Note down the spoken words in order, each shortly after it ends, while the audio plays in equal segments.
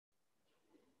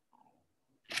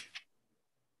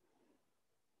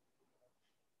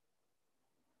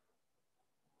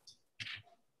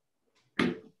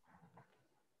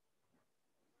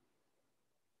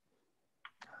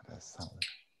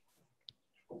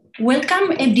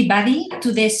Welcome everybody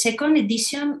to the second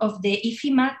edition of the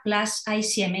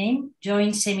IFIMAC-ICMM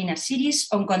joint seminar series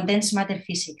on condensed matter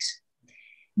physics.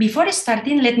 Before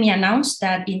starting, let me announce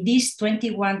that in this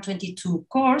 21-22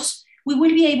 course, we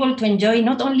will be able to enjoy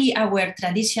not only our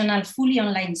traditional fully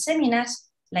online seminars,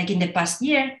 like in the past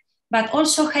year, but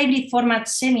also hybrid format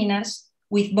seminars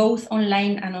with both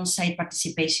online and on-site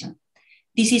participation.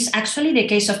 This is actually the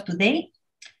case of today.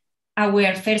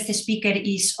 Our first speaker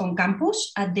is on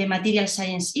campus at the Material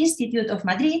Science Institute of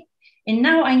Madrid. And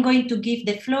now I'm going to give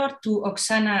the floor to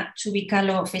Oksana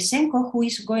Chubikalo-Fesenko, who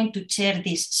is going to chair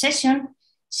this session.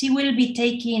 She will be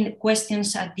taking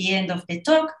questions at the end of the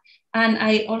talk. And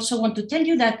I also want to tell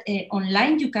you that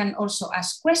online you can also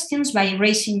ask questions by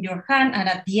raising your hand. And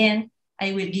at the end,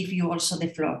 I will give you also the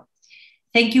floor.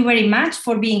 Thank you very much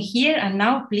for being here. And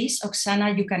now, please,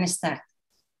 Oksana, you can start.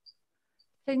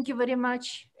 Thank you very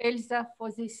much, Elsa,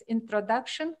 for this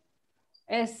introduction.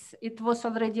 As it was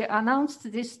already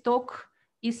announced, this talk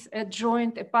is a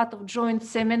part of joint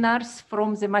seminars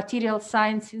from the Material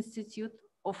Science Institute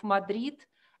of Madrid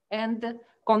and the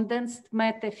Condensed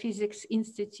Matter Physics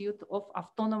Institute of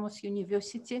Autonomous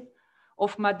University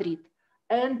of Madrid.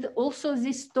 And also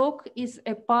this talk is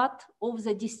a part of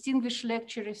the Distinguished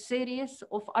Lecturer Series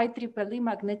of IEEE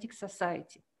Magnetic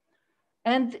Society.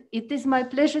 And it is my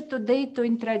pleasure today to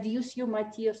introduce you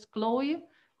Mathias Kläui,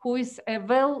 who is a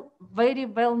very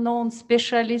well-known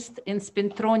specialist in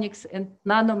spintronics and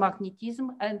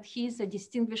nanomagnetism, and he is a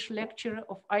distinguished lecturer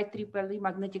of IEEE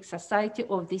Magnetic Society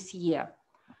of this year.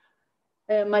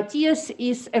 Mathias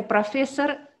is a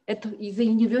professor at the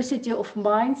University of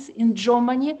Mainz in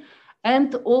Germany,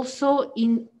 and also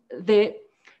in the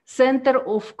Center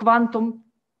of Quantum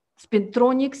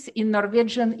Spintronics in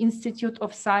Norwegian Institute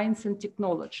of Science and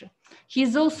Technology. He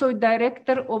is also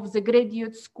director of the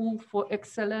Graduate School for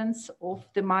Excellence of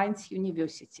the Mainz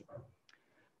University.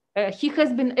 He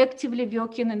has been actively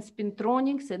working in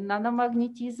spintronics and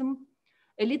nanomagnetism.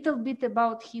 A little bit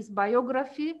about his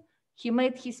biography. He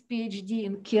made his PhD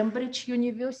in Cambridge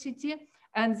University,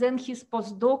 and then his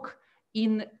postdoc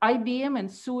in IBM and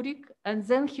Zurich, and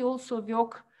then he also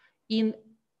worked in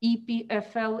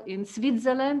EPFL in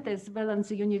Switzerland, as well as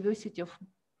the University of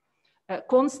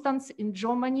Constance in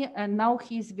Germany, and now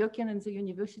he is working in the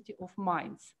University of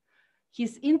Mainz.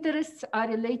 His interests are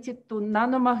related to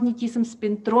nanomagnetism,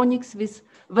 spintronics, with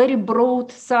very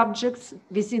broad subjects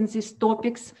within these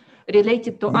topics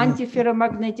related to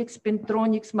antiferromagnetic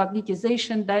spintronics,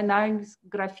 magnetization dynamics,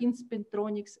 graphene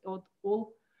spintronics, or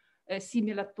all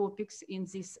similar topics in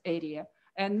this area.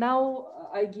 And now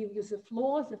I give you the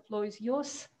floor is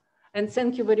yours. And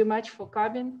thank you very much for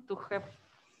coming to have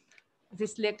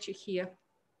this lecture here.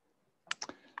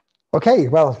 Okay,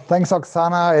 well, thanks,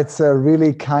 Oksana. It's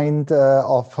really kind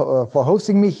for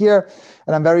hosting me here.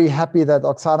 And I'm very happy that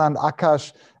Oksana and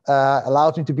Akash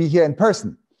allowed me to be here in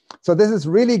person. So this is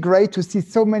really great to see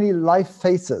so many live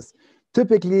faces.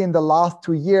 Typically in the last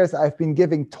 2 years, I've been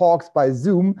giving talks by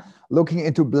Zoom, looking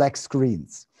into black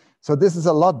screens. So this is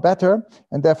a lot better,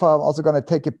 and therefore I'm also going to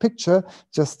take a picture,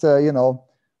 just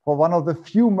for one of the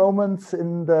few moments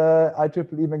in the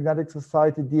IEEE Magnetic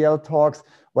Society DL talks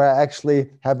where I actually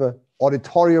have an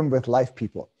auditorium with live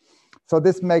people. So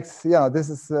this makes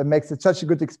makes it such a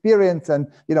good experience, and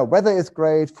weather is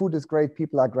great, food is great,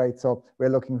 people are great. So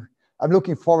I'm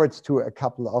looking forward to a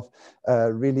couple of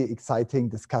really exciting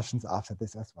discussions after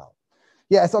this as well.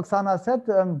 Yeah, as Oksana said,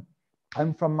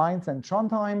 I'm from Mainz and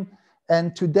Trondheim.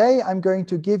 And today I'm going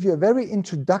to give you a very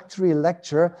introductory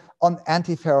lecture on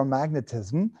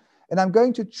antiferromagnetism. And I'm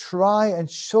going to try and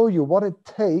show you what it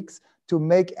takes to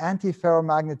make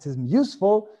antiferromagnetism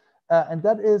useful. And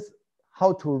that is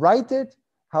how to write it,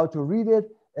 how to read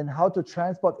it, and how to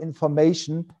transport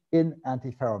information in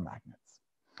antiferromagnets.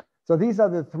 So these are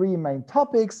the 3 main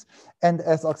topics. And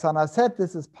as Oksana said,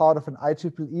 this is part of an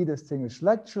IEEE Distinguished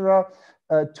Lecturer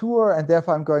tour, and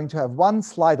therefore I'm going to have 1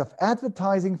 slide of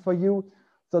advertising for you.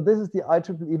 So this is the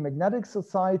IEEE Magnetic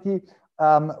Society,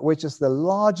 which is the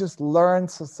largest learned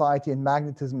society in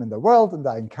magnetism in the world, and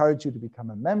I encourage you to become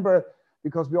a member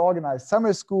because we organize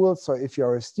summer schools. So if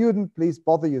you're a student, please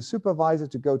bother your supervisor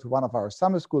to go to one of our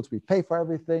summer schools. We pay for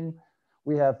everything.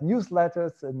 We have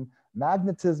newsletters in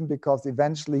magnetism because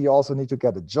eventually you also need to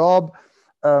get a job.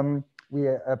 We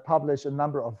publish a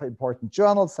number of important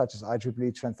journals, such as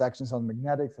IEEE Transactions on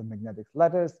Magnetics and Magnetic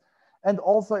Letters. And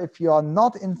also, if you are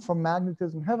not in from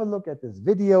magnetism, have a look at this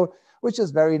video, which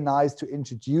is very nice to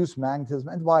introduce magnetism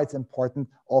and why it's important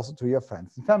also to your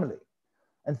friends and family.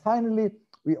 And finally,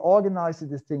 we organize a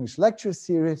distinguished lecture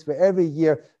series where every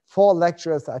year 4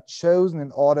 lecturers are chosen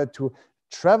in order to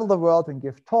travel the world and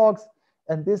give talks.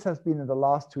 And this has been in the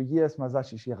last 2 years,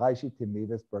 Masashi Shiraishi, Tim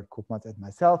Mewes, Bert Koopmans, and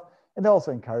myself. And I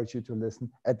also encourage you to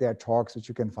listen at their talks, which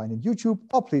you can find in YouTube,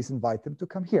 or please invite them to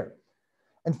come here.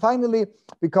 And finally,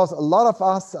 because a lot of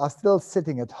us are still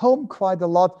sitting at home quite a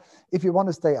lot, if you want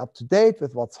to stay up to date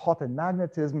with what's hot in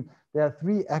magnetism, there are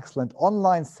 3 excellent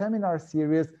online seminar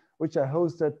series, which are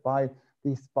hosted by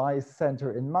the SPICE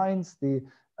Center in Mainz, the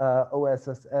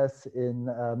OSSS in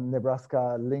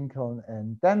Nebraska, Lincoln,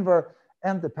 and Denver,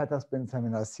 and the Petaspin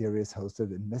seminar series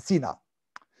hosted in Messina.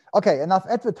 Okay, enough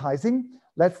advertising.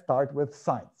 Let's start with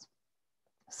science.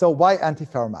 So why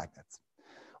antiferromagnets?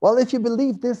 Well, if you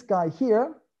believe this guy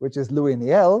here, which is Louis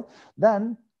Néel,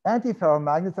 then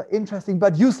antiferromagnets are interesting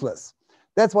but useless.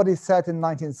 That's what he said in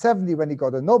 1970 when he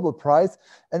got a Nobel Prize.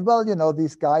 And well, you know,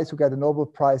 these guys who get a Nobel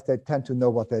Prize, they tend to know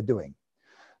what they're doing.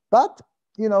 But,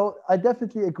 you know, I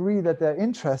definitely agree that they're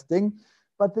interesting.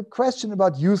 But the question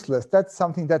about useless, that's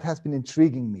something that has been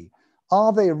intriguing me.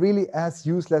 Are they really as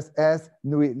useless as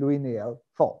Louis Néel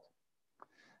thought?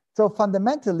 So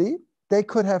fundamentally, they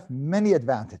could have many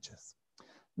advantages.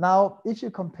 Now, if you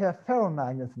compare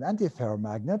ferromagnets and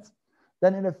antiferromagnets,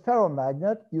 then in a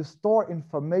ferromagnet, you store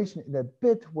information in a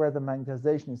bit where the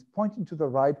magnetization is pointing to the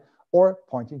right or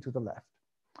pointing to the left.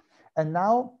 And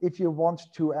now, if you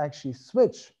want to actually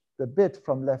switch the bit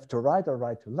from left to right or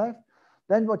right to left,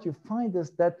 then what you find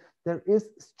is that there is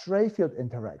stray field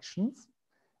interactions.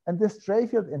 And the stray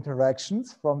field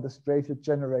interactions from the stray field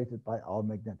generated by our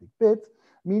magnetic bits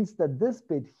means that this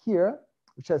bit here,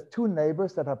 which has 2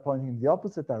 neighbors that are pointing in the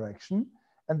opposite direction,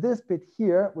 and this bit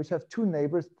here, which has 2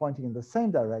 neighbors pointing in the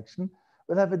same direction,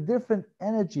 will have a different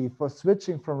energy for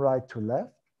switching from right to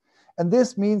left. And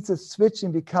this means that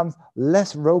switching becomes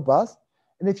less robust.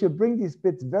 And if you bring these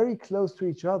bits very close to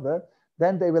each other,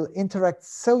 then they will interact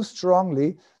so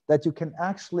strongly that you can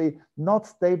actually not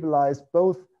stabilize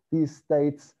both these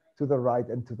states to the right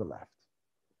and to the left.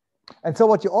 And so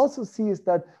what you also see is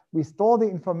that we store the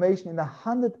information in a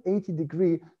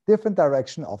 180-degree different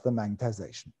direction of the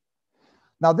magnetization.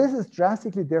 Now, this is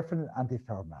drastically different in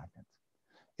antiferromagnets.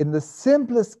 In the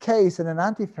simplest case in an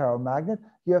antiferromagnet,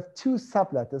 you have 2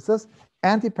 sublattices,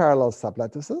 antiparallel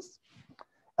sublattices.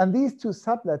 And these 2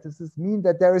 sublattices mean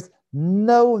that there is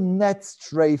no net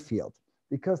stray field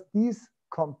because these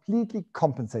completely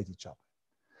compensate each other.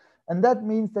 And that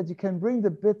means that you can bring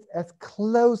the bits as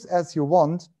close as you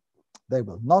want. They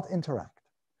will not interact.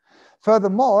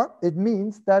 Furthermore, it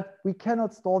means that we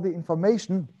cannot store the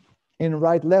information in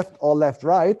right-left or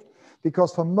left-right,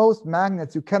 because for most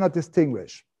magnets, you cannot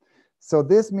distinguish. So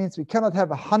this means we cannot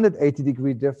have a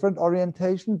 180-degree different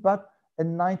orientation, but a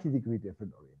 90-degree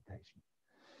different orientation.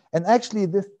 And actually,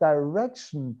 this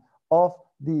direction of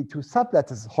the 2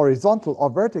 sublattices, horizontal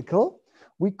or vertical,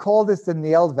 we call this the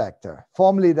Néel vector.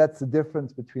 Formally, that's the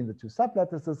difference between the 2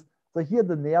 sublattices. So here,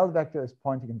 the Néel vector is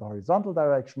pointing in the horizontal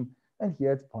direction, and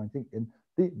here it's pointing in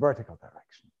the vertical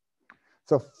direction.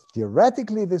 So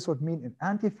theoretically, this would mean in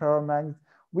antiferromagnets,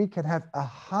 we can have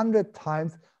 100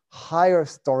 times higher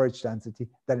storage density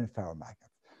than in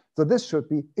ferromagnets. So this should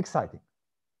be exciting.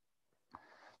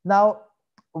 Now,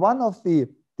 one of the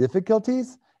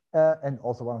difficulties and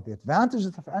also one of the advantages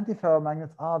of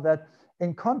antiferromagnets are that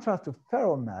in contrast to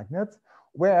ferromagnets,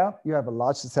 where you have a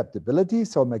large susceptibility,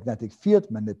 so a magnetic field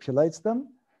manipulates them,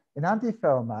 in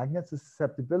antiferromagnets, the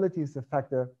susceptibility is a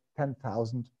factor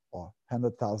 10,000 or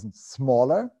 100,000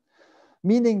 smaller,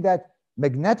 meaning that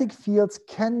magnetic fields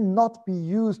cannot be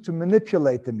used to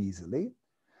manipulate them easily.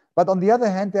 But on the other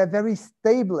hand, they're very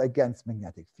stable against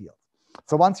magnetic fields.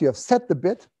 So once you have set the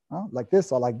bit, like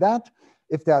this or like that,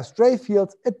 if there are stray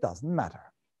fields, it doesn't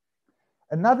matter.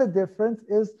 Another difference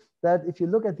is that if you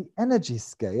look at the energy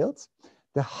scales,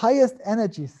 the highest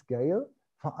energy scale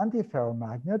for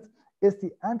antiferromagnets is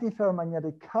the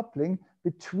antiferromagnetic coupling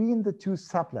between the 2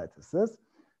 sublattices.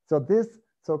 So this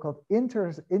so-called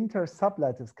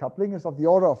inter-sublattice coupling is of the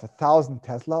order of 1,000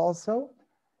 Tesla or so,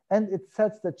 and it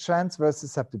sets the transverse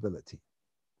susceptibility.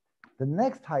 The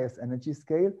next highest energy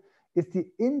scale is the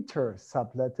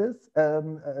intra-sublattice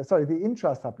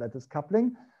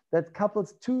coupling that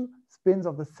couples 2 spins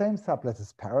of the same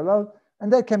sublattice parallel,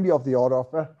 and that can be of the order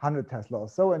of 100 Tesla or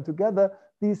so, and together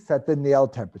these set the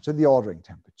Néel temperature, the ordering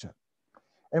temperature.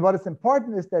 And what is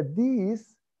important is that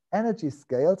these energy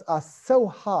scales are so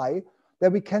high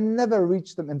that we can never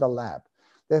reach them in the lab.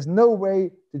 There's no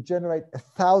way to generate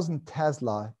 1,000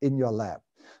 Tesla in your lab.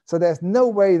 So there's no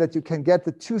way that you can get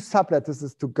the 2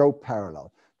 sublattices to go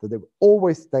parallel. So they will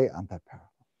always stay antiparallel.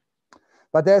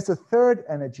 But there's a third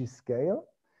energy scale,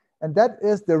 and that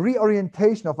is the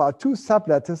reorientation of our 2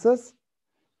 sublattices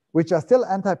which are still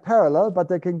anti-parallel, but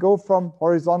they can go from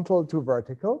horizontal to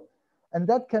vertical. And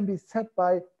that can be set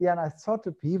by the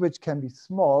anisotropy, which can be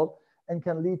small and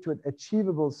can lead to an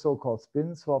achievable so-called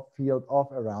spin swap field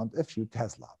of around a few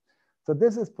Tesla. So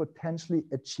this is potentially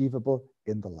achievable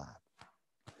in the lab.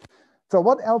 So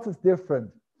what else is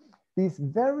different? These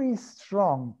very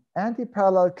strong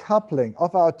anti-parallel coupling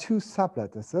of our two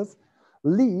sublattices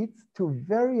leads to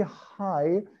very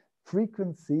high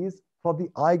frequencies for the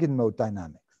eigenmode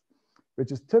dynamics,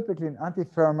 which is typically in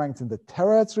antiferromagnets in the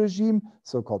terahertz regime,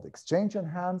 so-called exchange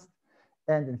enhanced,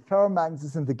 and in ferromagnets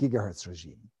is in the gigahertz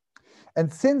regime.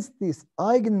 And since these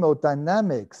eigenmode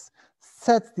dynamics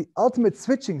sets the ultimate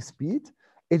switching speed,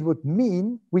 it would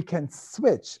mean we can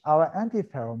switch our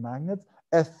antiferromagnets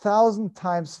 1,000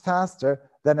 times faster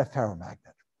than a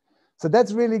ferromagnet. So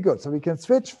that's really good. So we can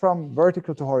switch from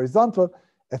vertical to horizontal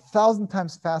 1,000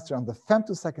 times faster on the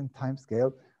femtosecond time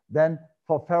scale than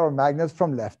for ferromagnets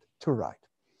from left to right.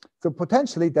 So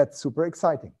potentially that's super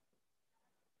exciting.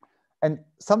 And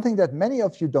something that many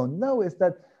of you don't know is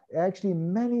that there are actually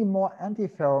many more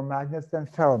antiferromagnets than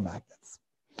ferromagnets.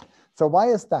 So why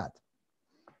is that?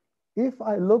 If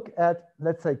I look at,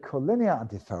 let's say, collinear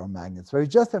antiferromagnets, where you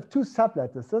just have two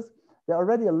sublattices, there are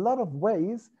already a lot of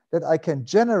ways that I can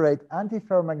generate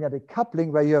antiferromagnetic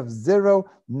coupling where you have zero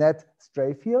net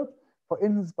stray field. For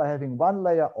instance, by having one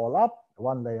layer all up,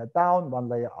 one layer down, one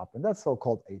layer up, and that's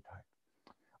so-called A-type.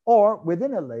 Or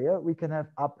within a layer, we can have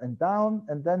up and down,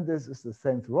 and then this is the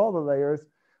same through all the layers.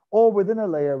 Or within a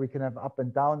layer, we can have up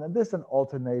and down, and this then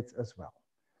alternates as well.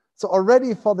 So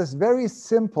already for this very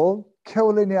simple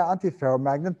collinear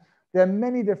antiferromagnet, there are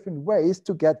many different ways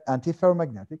to get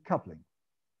antiferromagnetic coupling.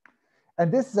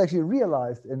 And this is actually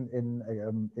realized in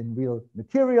real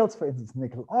materials. For instance,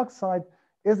 nickel oxide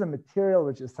is a material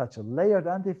which is such a layered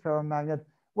antiferromagnet,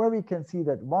 where we can see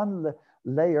that one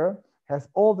layer has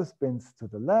all the spins to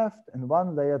the left, and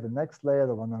one layer, the next layer,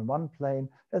 the one on one plane,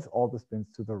 has all the spins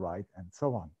to the right, and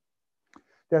so on.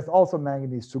 There's also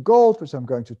manganese to gold, which I'm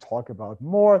going to talk about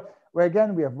more, where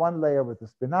again, we have one layer with the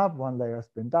spin up, one layer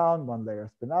spin down, one layer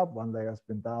spin up, one layer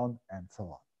spin down, and so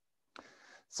on.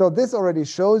 So this already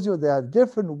shows you there are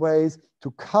different ways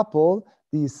to couple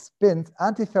these spins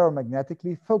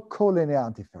antiferromagnetically for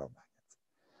collinear antiferromagnets.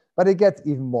 But it gets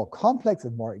even more complex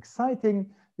and more exciting.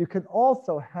 You can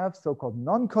also have so-called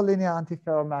non-collinear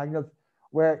antiferromagnets,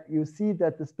 where you see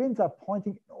that the spins are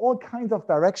pointing in all kinds of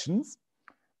directions.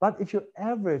 But if you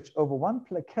average over one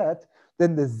plaquette,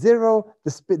 then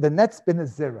the net spin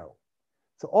is zero.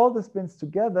 So all the spins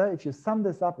together, if you sum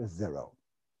this up, is zero.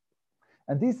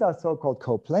 And these are so-called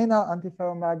coplanar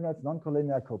antiferromagnets,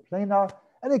 non-collinear coplanar.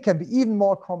 And it can be even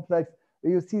more complex,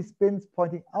 where you see spins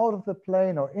pointing out of the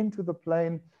plane or into the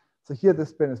plane. So here the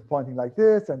spin is pointing like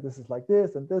this, and this is like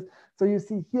this, and this. So you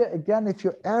see here, again, if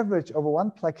you average over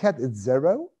one plaquette, it's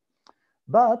zero.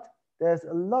 But there's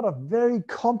a lot of very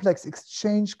complex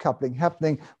exchange coupling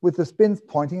happening with the spins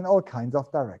pointing in all kinds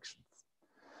of directions.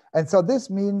 And so this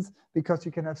means, because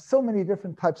you can have so many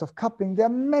different types of coupling, there are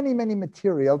many, many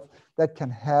materials that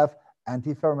can have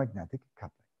antiferromagnetic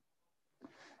coupling.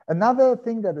 Another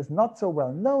thing that is not so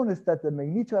well known is that the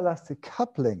magnetoelastic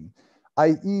coupling,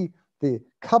 i.e. the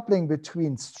coupling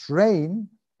between strain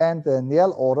and the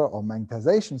Néel order or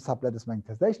magnetization, sublattice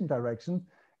magnetization direction,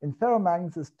 in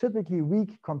ferromagnets is typically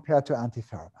weak compared to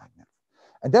antiferromagnets.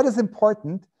 And that is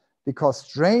important because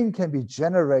strain can be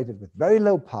generated with very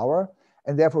low power,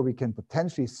 and therefore we can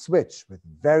potentially switch with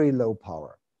very low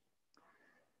power.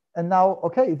 And now,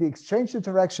 okay, the exchange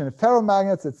interaction in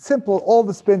ferromagnets, it's simple. All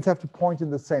the spins have to point in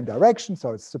the same direction,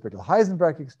 so it's typical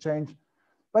Heisenberg exchange.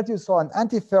 But you saw in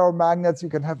antiferromagnets, you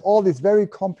can have all these very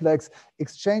complex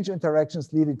exchange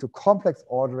interactions leading to complex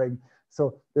ordering.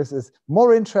 So this is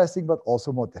more interesting, but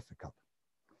also more difficult.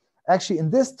 Actually, in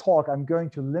this talk, I'm going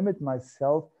to limit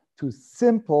myself to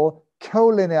simple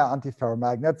collinear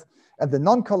antiferromagnets. And the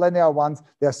non-collinear ones,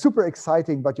 they're super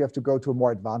exciting, but you have to go to a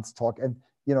more advanced talk and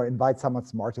invite someone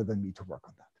smarter than me to work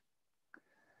on that.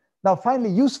 Now,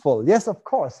 finally, useful. Yes, of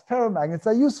course, ferromagnets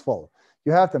are useful.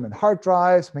 You have them in hard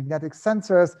drives, magnetic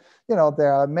sensors.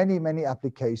 There are many, many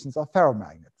applications of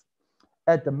ferromagnets.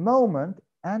 At the moment,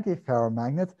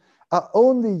 antiferromagnets are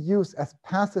only used as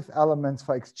passive elements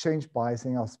for exchange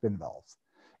biasing of spin valves.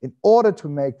 In order to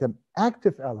make them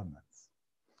active elements,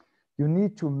 you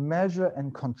need to measure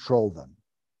and control them.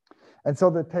 And so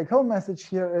the take-home message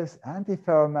here is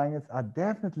antiferromagnets are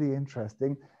definitely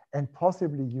interesting and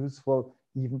possibly useful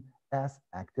even as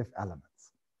active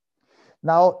elements.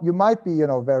 Now, you might be,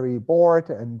 very bored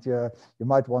and you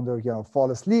might want to, fall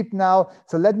asleep now.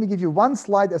 So let me give you one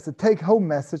slide as the take-home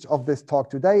message of this talk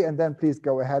today. And then please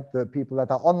go ahead. The people that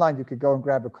are online, you could go and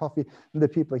grab a coffee. And the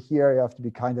people here, you have to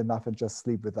be kind enough and just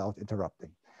sleep without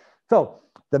interrupting. So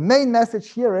the main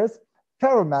message here is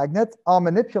ferromagnets are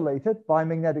manipulated by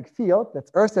magnetic field.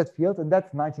 That's Ørsted field, and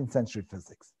that's 19th century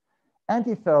physics.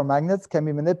 Antiferromagnets can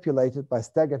be manipulated by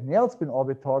staggered Néel spin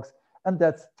orbit torques, and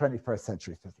that's 21st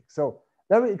century physics. So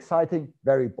very exciting,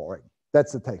 very boring.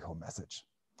 That's the take-home message.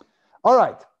 All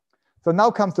right, so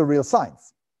now comes the real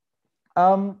science.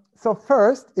 So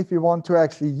first, if you want to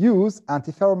actually use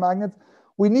antiferromagnets,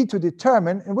 we need to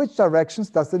determine in which directions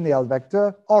does the Néel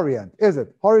vector orient. Is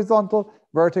it horizontal,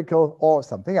 vertical, or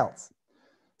something else?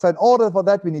 So in order for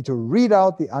that, we need to read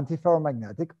out the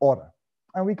antiferromagnetic order.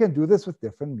 And we can do this with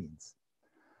different means.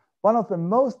 One of the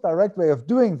most direct way of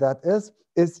doing that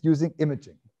is using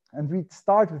imaging. And we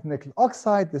start with nickel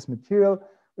oxide, this material,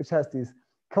 which has these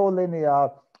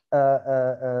collinear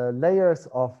layers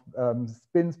of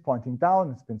spins pointing down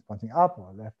and spins pointing up,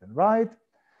 or left and right.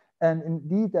 And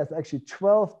indeed, there's actually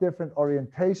 12 different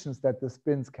orientations that the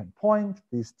spins can point,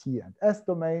 these T and S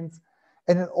domains.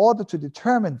 And in order to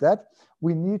determine that,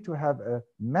 we need to have a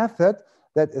method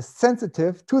that is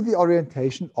sensitive to the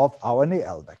orientation of our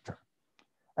Néel vector.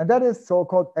 And that is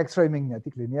so-called X-ray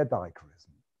magnetic linear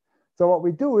dichroism. So what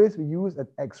we do is we use an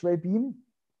X-ray beam.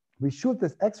 We shoot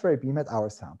this X-ray beam at our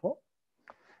sample.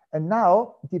 And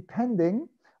now, depending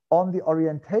on the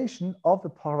orientation of the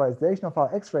polarization of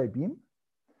our X-ray beam,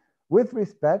 with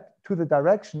respect to the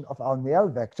direction of our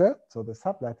Néel vector, so the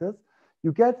sublattice,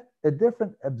 you get a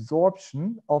different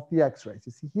absorption of the X-rays.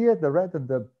 You see here, the red and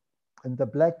the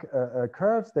black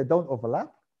curves, they don't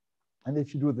overlap. And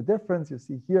if you do the difference, you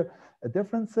see here a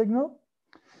different signal.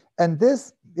 And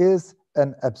this is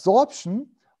an absorption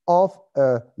of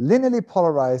a linearly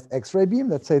polarized X-ray beam.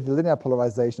 Let's say the linear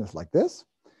polarization is like this.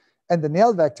 And the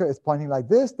Néel vector is pointing like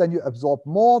this. Then you absorb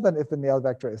more than if the Néel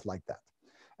vector is like that.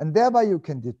 And thereby you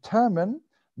can determine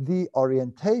the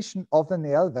orientation of the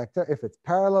Néel vector if it's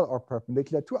parallel or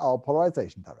perpendicular to our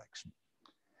polarization direction.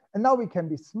 And now we can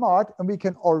be smart and we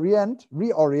can reorient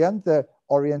the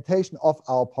orientation of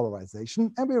our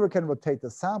polarization, and we can rotate the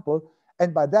sample.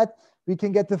 And by that, we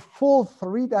can get the full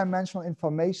three-dimensional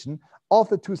information of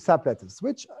the two sublattices.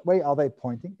 Which way are they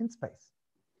pointing in space?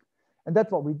 And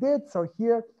that's what we did. So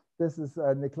here, this is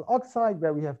nickel oxide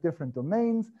where we have different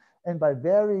domains. And by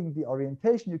varying the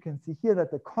orientation, you can see here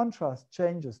that the contrast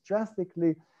changes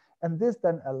drastically. And this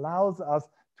then allows us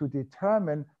to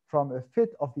determine from a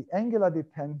fit of the angular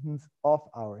dependence of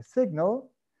our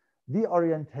signal, the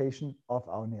orientation of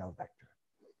our Néel vector.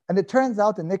 And it turns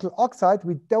out in nickel oxide,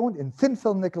 in thin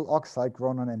film nickel oxide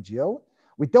grown on MgO,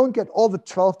 we don't get all the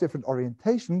 12 different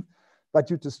orientations, but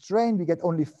due to strain, we get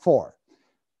only 4.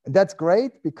 And that's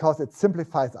great because it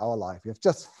simplifies our life. We have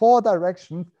just 4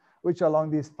 directions, which are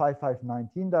along these 5, 5,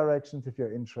 19 directions. If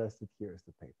you're interested, here is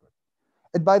the paper.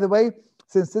 And by the way,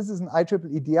 since this is an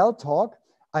IEEE DL talk,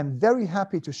 I'm very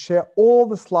happy to share all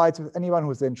the slides with anyone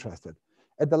who's interested.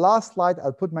 At the last slide,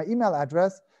 I'll put my email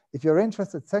address. If you're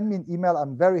interested, send me an email.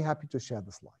 I'm very happy to share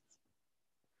the slides.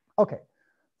 Okay,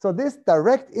 so this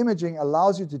direct imaging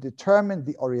allows you to determine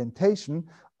the orientation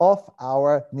of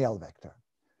our Néel vector.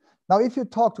 Now, if you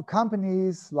talk to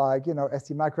companies like,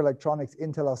 ST Microelectronics,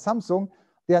 Intel, or Samsung,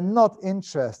 they are not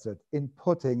interested in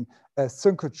putting a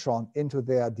synchrotron into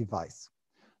their device.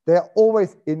 They are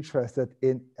always interested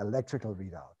in electrical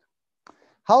readout.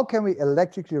 How can we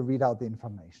electrically read out the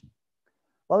information?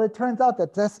 Well, it turns out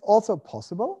that that's also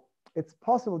possible. It's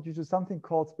possible due to something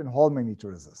called spin-Hall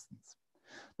magnetoresistance.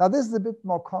 Now, this is a bit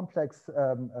more complex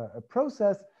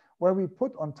process where we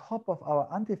put on top of our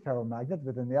antiferromagnet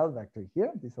with a Néel vector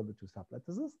here, these are the two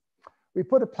sublattices, we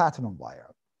put a platinum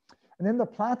wire. And in the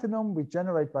platinum, we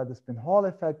generate by the spin-Hall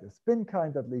effect a spin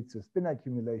current that leads to spin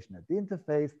accumulation at the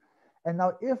interface. And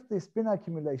now if the spin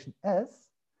accumulation S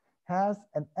has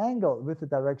an angle with the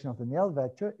direction of the Néel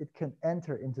vector, it can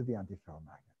enter into the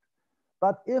antiferromagnet.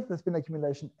 But if the spin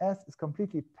accumulation S is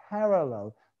completely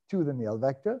parallel to the Néel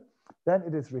vector, then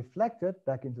it is reflected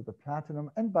back into the platinum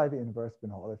and by the inverse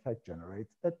spin-Hall effect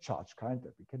generates a charge current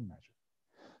that we can measure.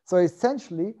 So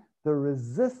essentially, the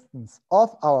resistance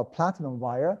of our platinum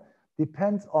wire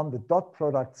depends on the dot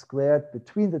product squared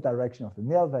between the direction of the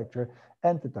Néel vector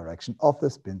and the direction of the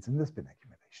spins in the spin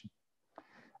accumulation.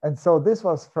 And so this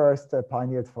was first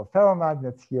pioneered for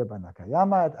ferromagnets here by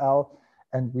Nakayama et al.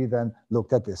 And we then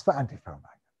looked at this for antiferromagnets.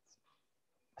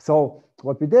 So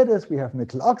what we did is we have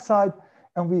nickel oxide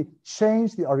and we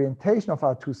change the orientation of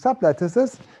our two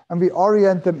sublattices and we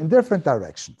orient them in different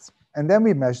directions. And then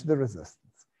we measure the resistance.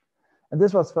 And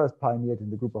this was first pioneered in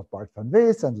the group of Bart van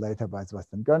Wees and later by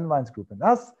Sebastian Gönnwein's group and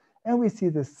us. And we see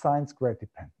this sine squared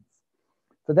dependence.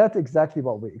 So that's exactly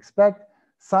what we expect,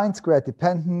 sine squared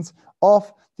dependence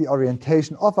of the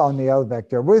orientation of our Néel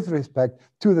vector with respect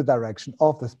to the direction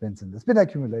of the spins in the spin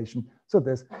accumulation. So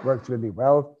this works really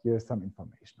well. Here's some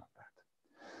information on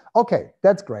that. Okay,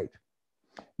 that's great.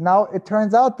 Now it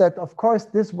turns out that, of course,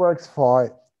 this works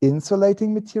for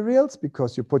insulating materials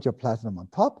because you put your platinum on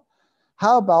top.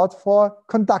 How about for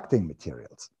conducting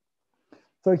materials?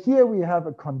 So here we have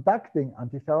a conducting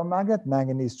antiferromagnet,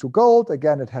 manganese to gold.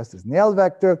 Again, it has this Néel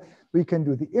vector. We can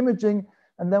do the imaging,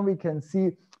 and then we can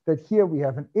see that here we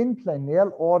have an in-plane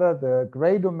Néel order. The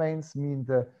gray domains mean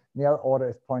the Néel order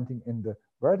is pointing in the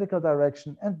vertical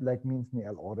direction, and black means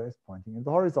Néel order is pointing in the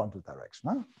horizontal direction.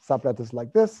 Huh? Subletters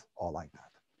like this or like that.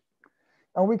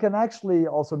 And we can actually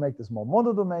also make this more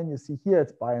monodomain. You see here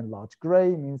it's by and large gray,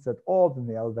 means that all the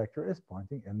Néel vector is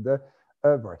pointing in the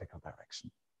vertical direction.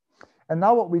 And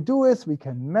now what we do is we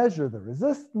can measure the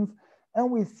resistance,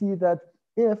 and we see that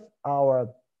if our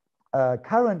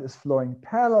current is flowing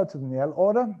parallel to the Néel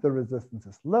order, the resistance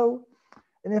is low.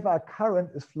 And if our current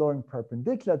is flowing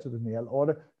perpendicular to the Néel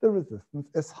order, the resistance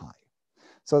is high.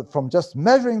 So from just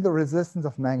measuring the resistance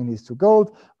of manganese to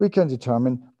gold, we can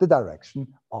determine the direction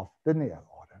of the Néel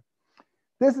order.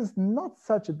 This is not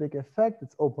such a big effect.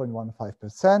 It's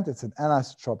 0.15%. It's an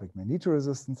anisotropic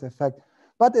magnetoresistance effect,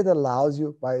 but it allows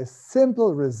you, by a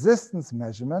simple resistance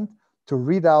measurement, to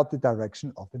read out the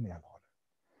direction of the Néel order.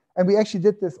 And we actually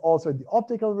did this also in the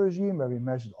optical regime, where we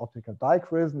measured optical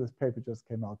dichroism. This paper just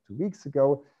came out 2 weeks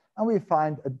ago, and we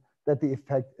find that the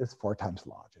effect is 4 times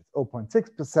larger. It's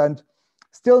 0.6%,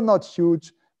 still not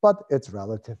huge, but it's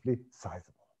relatively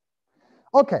sizable.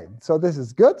 Okay, so this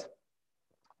is good.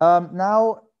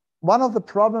 Now, one of the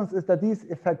problems is that these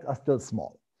effects are still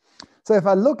small. So if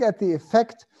I look at the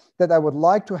effect that I would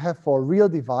like to have for a real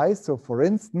device, so for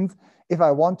instance, if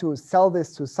I want to sell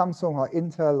this to Samsung or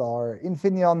Intel or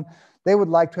Infineon, they would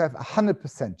like to have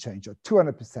 100% change or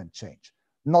 200% change,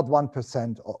 not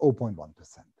 1% or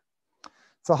 0.1%.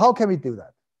 So how can we do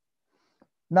that?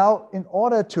 Now, in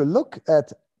order to look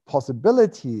at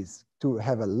possibilities to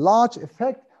have a large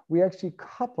effect, we actually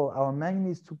couple our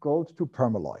manganese to gold to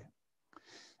permalloy.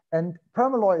 And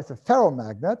permalloy is a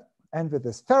ferromagnet, and with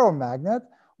this ferromagnet,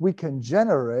 we can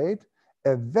generate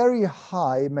a very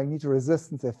high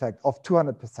magnetoresistance effect of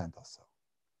 200% or so.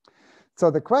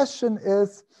 So the question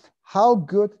is, how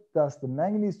good does the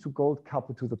manganese to gold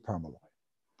couple to the permalloy?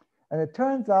 And it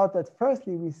turns out that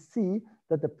firstly, we see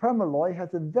that the permalloy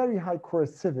has a very high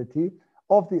coercivity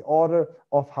of the order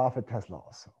of ½ Tesla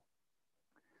or so.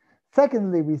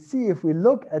 Secondly, we see if we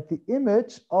look at the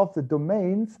image of the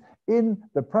domains in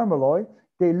the permalloy,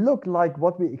 they look like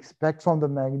what we expect from the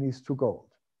manganese to gold.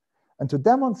 And to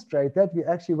demonstrate that, we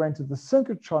actually went to the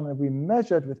synchrotron and we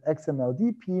measured with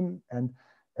XMLD beam and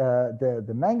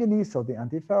the manganese, so the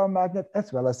antiferromagnet,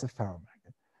 as well as the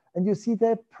ferromagnet. And you see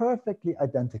they're perfectly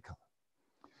identical.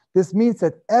 This means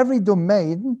that every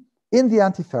domain in the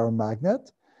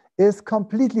antiferromagnet is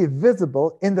completely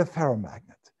visible in the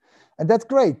ferromagnet. And that's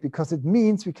great because it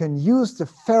means we can use the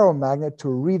ferromagnet to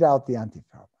read out the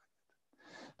antiferromagnet.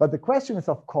 But the question is,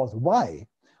 of course, why?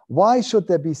 Why should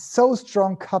there be so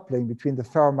strong coupling between the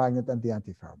ferromagnet and the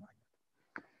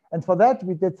antiferromagnet? And for that,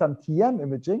 we did some TM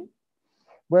imaging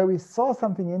where we saw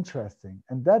something interesting,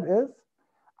 and that is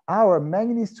our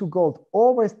manganese to gold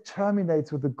always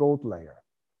terminates with a gold layer.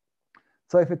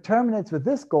 So if it terminates with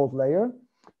this gold layer,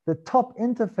 the top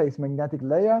interface magnetic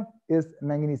layer is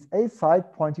manganese A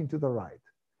side pointing to the right.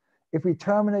 If we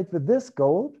terminate with this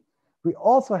gold, we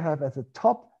also have as a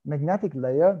top magnetic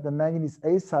layer the manganese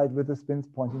A side with the spins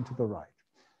pointing to the right.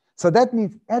 So that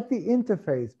means at the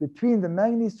interface between the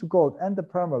manganese to gold and the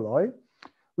permalloy,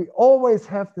 we always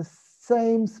have the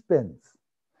same spins.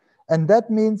 And that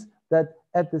means that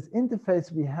at this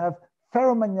interface, we have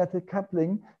ferromagnetic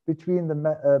coupling between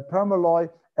the permalloy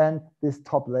and this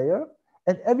top layer.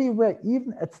 And everywhere,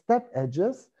 even at step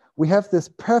edges, we have this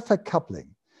perfect coupling.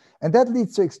 And that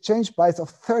leads to exchange bias of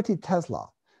 30 Tesla.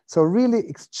 So really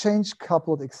exchange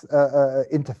coupled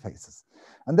interfaces.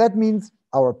 And that means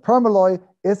our permalloy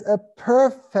is a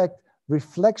perfect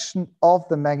reflection of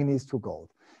the manganese to gold.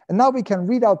 And now we can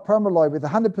read out permalloy with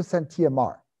 100%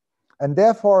 TMR. And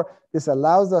therefore, this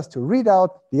allows us to read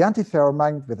out the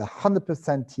antiferromagnet with 100%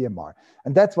 TMR.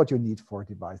 And that's what you need for a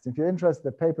device. If you're interested,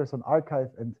 the paper's on archive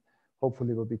and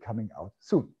hopefully will be coming out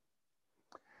soon.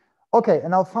 Okay,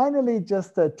 and now finally,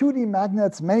 just 2D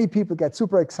magnets. Many people get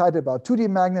super excited about 2D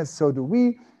magnets, so do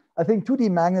we. I think 2D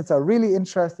magnets are really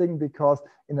interesting because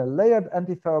in a layered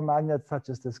antiferromagnet, such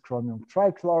as this chromium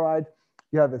trichloride,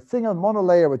 You have a single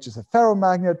monolayer, which is a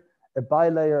ferromagnet, a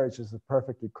bilayer, which is a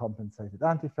perfectly compensated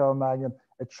antiferromagnet,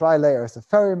 a trilayer is a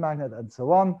ferromagnet, and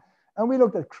so on. And we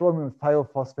looked at chromium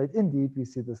thiophosphate. Indeed, we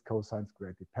see this cosine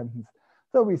squared dependence.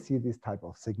 So we see these type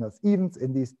of signals, evens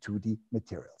in these 2D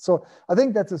materials. So I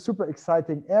think that's a super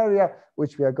exciting area,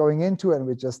 which we are going into, and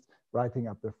we're just writing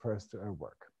up the first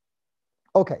work.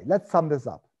 Okay, let's sum this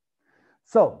up.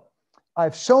 So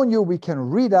I've shown you we can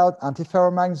read out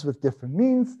antiferromagnets with different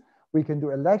means. We can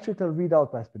do electrical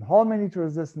readout by spin-Hall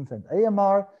magnetoresistance and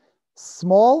AMR,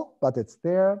 small, but it's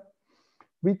there.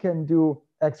 We can do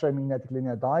X-ray magnetic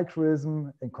linear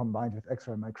dichroism and combined with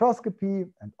X-ray microscopy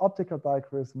and optical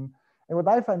dichroism. And what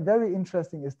I find very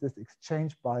interesting is this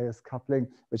exchange bias coupling,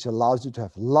 which allows you to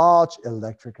have large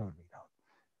electrical readout.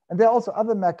 And there are also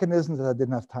other mechanisms that I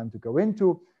didn't have time to go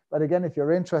into. But again, if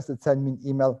you're interested, send me an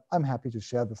email. I'm happy to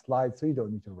share the slides so you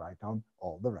don't need to write down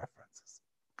all the references.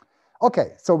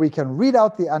 Okay, so we can read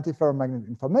out the antiferromagnetic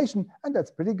information, and that's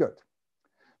pretty good.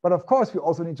 But of course, we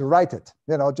also need to write it.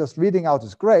 You know, just reading out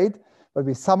is great, but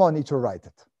we somehow need to write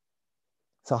it.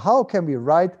 So how can we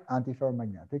write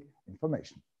antiferromagnetic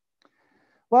information?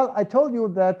 Well, I told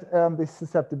you that the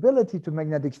susceptibility to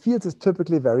magnetic fields is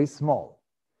typically very small.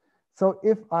 So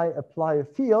if I apply a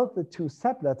field, the two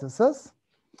sep lattices,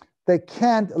 they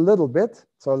cant a little bit.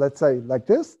 So let's say like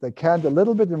this, they cant a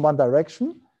little bit in one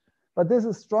direction, but this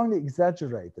is strongly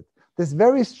exaggerated. This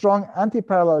very strong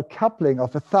antiparallel coupling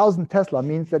of 1,000 Tesla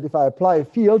means that if I apply a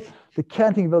field, the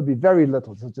canting will be very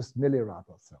little, so just millirad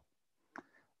or so.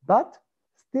 But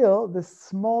still, this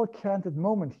small canted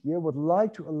moment here would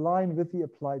like to align with the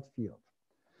applied field.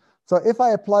 So if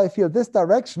I apply a field this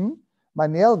direction, my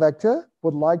Néel vector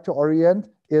would like to orient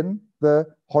in the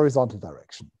horizontal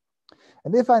direction.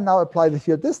 And if I now apply the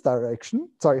field this direction,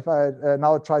 sorry, if I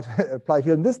now try to apply a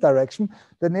field in this direction,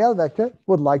 the Néel vector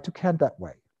would like to cant that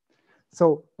way.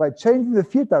 So by changing the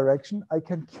field direction, I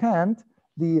can cant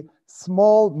the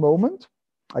small moment.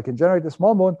 I can generate a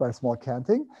small moment by small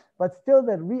canting, but still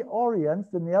that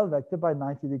reorients the Néel vector by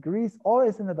 90 degrees or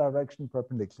is in a direction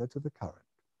perpendicular to the current.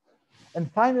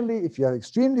 And finally, if you have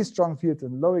extremely strong fields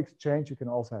and low exchange, you can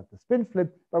also have the spin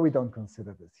flip, but we don't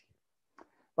consider this here.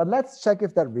 But let's check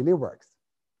if that really works.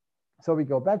 So we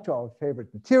go back to our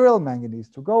favorite material, manganese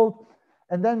to gold.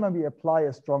 And then when we apply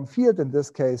a strong field, in this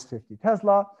case, 50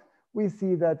 Tesla, we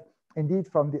see that indeed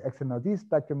from the XNOD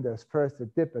spectrum, there's first a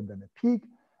dip and then a peak.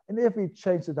 And if we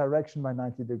change the direction by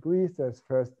 90 degrees, there's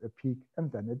first a peak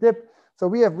and then a dip. So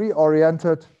we have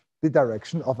reoriented the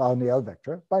direction of our Néel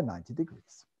vector by 90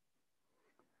 degrees.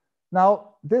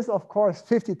 Now, this, of course,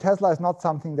 50 Tesla is not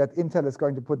something that Intel is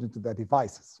going to put into their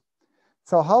devices.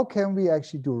 So how can we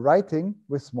actually do writing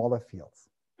with smaller fields?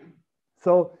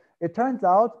 So it turns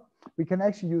out we can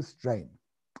actually use strain.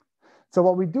 So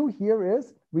what we do here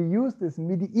is we use this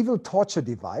medieval torture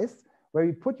device where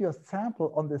we put your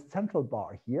sample on the central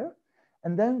bar here,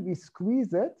 and then we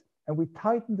squeeze it and we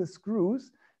tighten the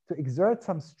screws to exert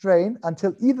some strain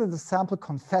until either the sample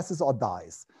confesses or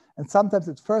dies. And sometimes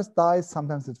it first dies,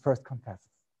 sometimes it first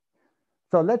confesses.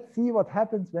 So let's see what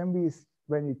happens when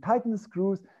we tighten the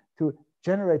screws to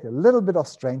generate a little bit of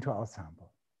strain to our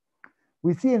sample.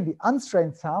 We see in the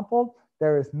unstrained sample,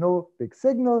 there is no big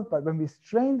signal, but when we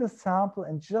strain the sample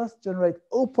and just generate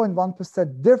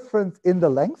 0.1% difference in the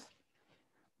length,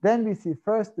 then we see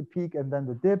first the peak and then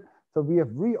the dip. So we have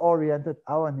reoriented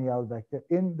our Néel vector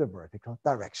in the vertical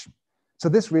direction. So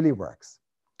this really works.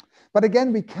 But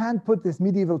again, we can't put this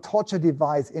medieval torture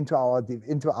device into our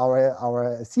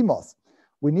CMOS.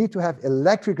 We need to have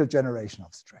electrical generation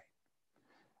of strain.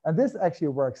 And this actually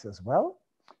works as well.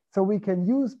 So we can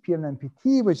use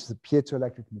PMMPT, which is a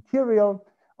piezoelectric material,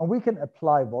 and we can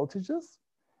apply voltages.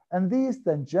 And these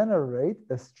then generate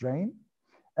a strain.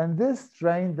 And this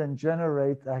strain then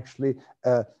generates actually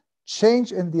a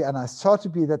change in the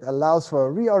anisotropy that allows for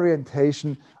a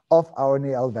reorientation of our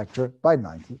Néel vector by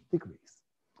 90 degrees.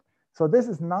 So this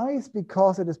is nice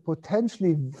because it is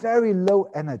potentially very low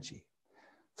energy.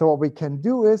 So what we can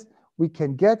do is we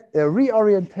can get a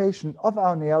reorientation of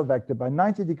our Néel vector by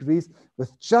 90 degrees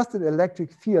with just an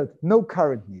electric field, no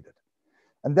current needed.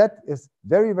 And that is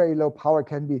very, very low power,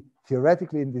 can be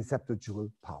theoretically in the septojoule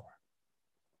power.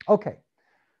 Okay,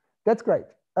 that's great.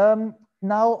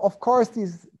 Now, of course,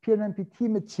 this PMMPT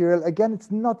material, again,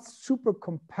 it's not super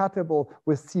compatible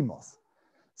with CMOS.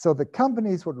 So the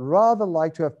companies would rather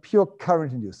like to have pure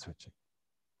current-induced switching.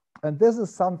 And this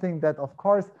is something that, of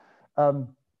course,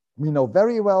 we know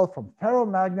very well from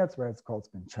ferromagnets, where it's called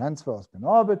spin transfer or spin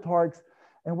orbit torques,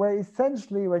 and where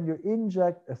essentially when you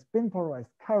inject a spin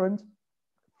polarized current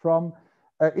from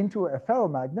into a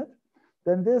ferromagnet,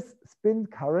 then this spin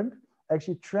current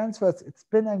actually transfers its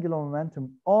spin angular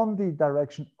momentum on the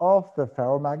direction of the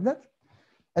ferromagnet.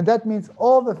 And that means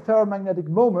all the ferromagnetic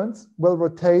moments will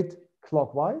rotate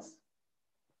clockwise,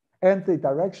 and the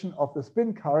direction of the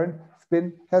spin current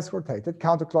has rotated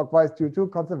counterclockwise due to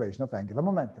conservation of angular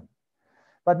momentum.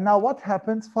 But now what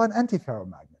happens for an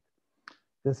antiferromagnet?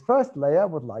 This first layer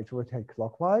would like to rotate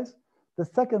clockwise. The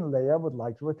second layer would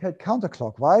like to rotate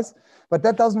counterclockwise, but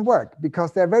that doesn't work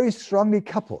because they're very strongly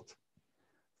coupled.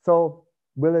 So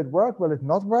will it work? Will it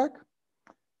not work?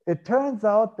 It turns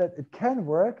out that it can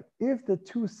work if the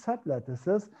two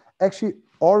sublattices actually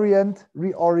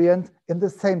reorient in the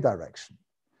same direction.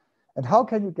 And how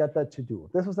can you get that to do?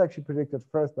 This was actually predicted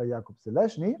first by Jakub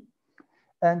Selezny.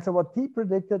 And so what he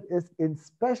predicted is in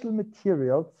special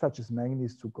materials such as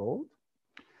manganese to gold,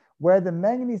 where the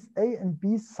manganese A and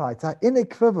B sides are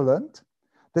inequivalent,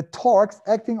 the torques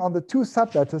acting on the two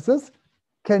sublattices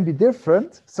can be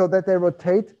different so that they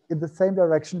rotate in the same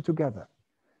direction together.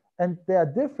 And they are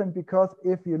different because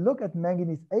if you look at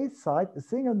manganese A side, a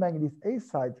single manganese A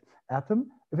side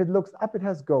atom, if it looks up, it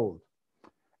has gold.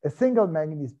 A single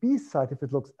manganese B side, if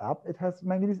it looks up, it has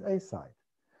manganese A side.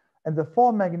 And the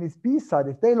four manganese B side,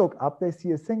 if they look up, they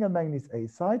see a single manganese A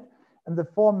side. And the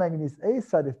four manganese A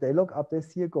side, if they look up, they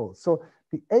see a gold. So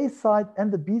the A side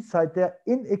and the B side, they're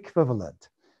inequivalent.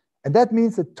 And that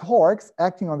means the torques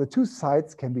acting on the two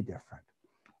sides can be different.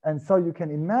 And so you can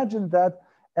imagine that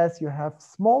as you have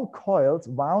small coils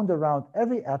wound around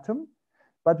every atom,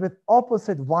 but with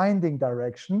opposite winding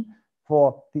direction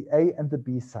for the A and the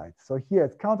B sides. So here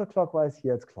it's counterclockwise,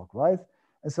 here it's clockwise.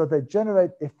 And so they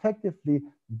generate effectively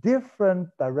different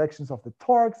directions of the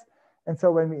torques. And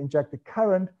so when we inject the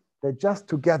current, they just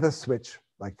together switch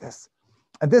like this.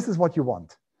 And this is what you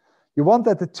want. You want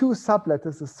that the two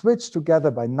sublattices switch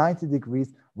together by 90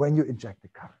 degrees when you inject the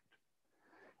current.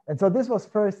 And so this was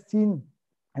first seen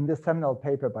in this seminal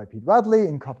paper by Pete Wadley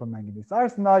in copper manganese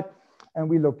arsenide, and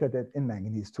we looked at it in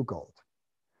manganese to gold.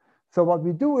 So what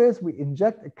we do is we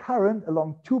inject a current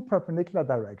along two perpendicular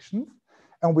directions,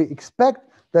 and we expect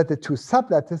that the two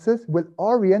sublattices will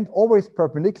orient always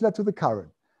perpendicular to the current.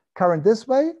 Current this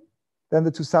way, then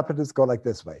the two sublattices go like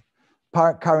this way.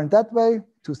 Current that way,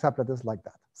 two sublattices like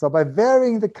that. So by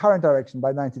varying the current direction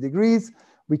by 90 degrees,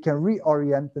 we can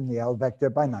reorient the Néel vector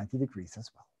by 90 degrees as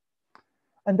well.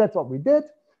 And that's what we did.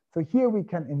 So here we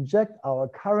can inject our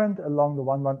current along the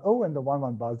 110 and the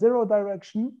 11 bar 0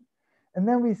 direction. And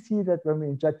then we see that when we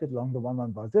inject it along the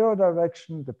 11 bar 0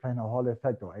 direction, the planar Hall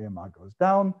effect or AMR goes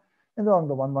down, and along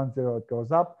the 110 it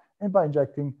goes up. And by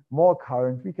injecting more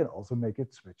current, we can also make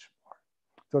it switch more.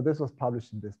 So this was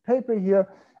published in this paper here,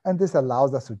 and this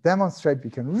allows us to demonstrate we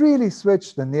can really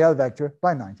switch the Néel vector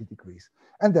by 90 degrees.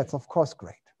 And that's of course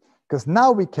great, because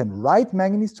now we can write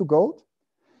manganese to gold,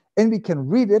 and we can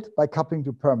read it by coupling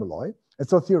to permalloy. And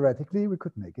so theoretically, we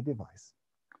could make a device.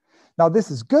 Now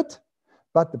this is good,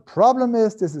 but the problem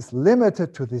is this is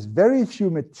limited to these very few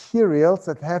materials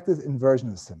that have this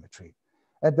inversion symmetry.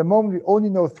 At the moment, we only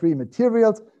know 3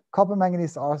 materials: copper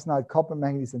manganese arsenide, copper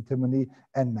manganese antimony,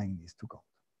 and manganese to gold.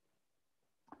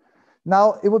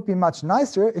 Now, it would be much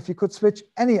nicer if you could switch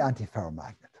any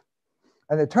antiferromagnet.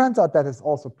 And it turns out that is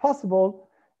also possible,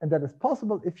 and that is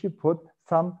possible if you put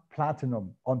some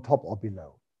platinum on top or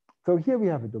below. So here we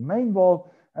have a domain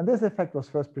wall, and this effect was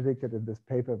first predicted in this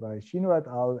paper by Shino et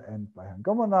al. And by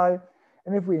Hangomonai.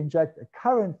 And if we inject a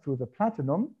current through the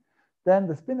platinum, then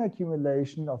the spin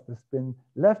accumulation of the spin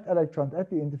left electrons at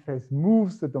the interface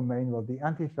moves the domain wall, the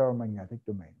antiferromagnetic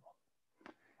domain wall.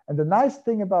 And the nice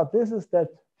thing about this is that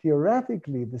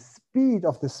theoretically, the speed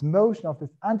of this motion of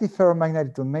this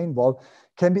antiferromagnetic domain wall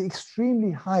can be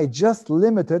extremely high, just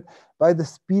limited by the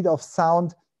speed of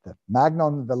sound, the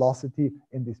Magnon velocity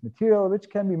in this material, which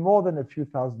can be more than a few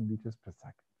thousand meters per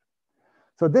second.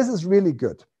 So this is really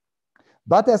good.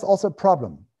 But there's also a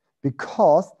problem,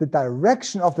 because the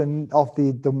direction of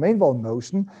the domain wall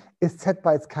motion is set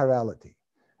by its chirality.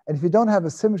 And if you don't have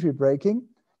a symmetry breaking,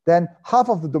 then half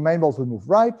of the domain walls will move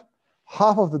right,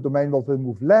 half of the domain walls will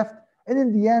move left, and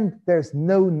in the end, there's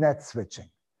no net switching.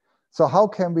 So how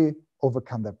can we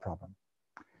overcome that problem?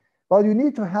 Well, you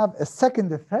need to have a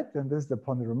second effect, and this is the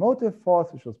ponderomotive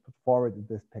force, which was put forward in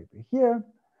this paper here,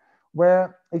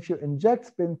 where if you inject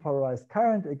spin polarized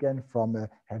current, again from a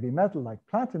heavy metal like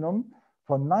platinum,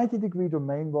 for 90-degree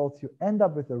domain walls, you end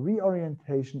up with a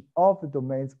reorientation of the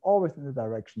domains always in the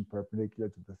direction perpendicular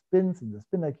to the spins in the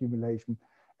spin accumulation,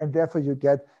 and therefore you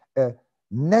get a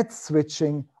net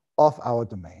switching of our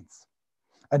domains.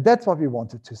 And that's what we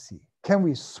wanted to see. Can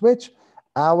we switch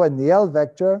our Néel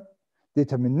vector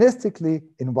deterministically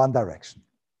in one direction?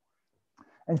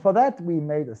 And for that, we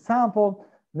made a sample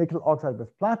nickel oxide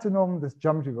with platinum. This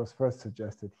geometry was first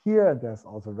suggested here, and there's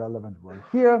also relevant work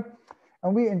here.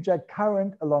 And we inject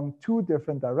current along two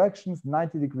different directions,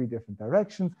 90-degree different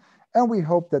directions. And we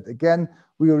hope that, again,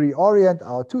 we reorient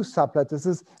our two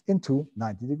sublattices into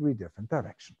 90-degree different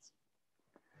directions.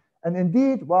 And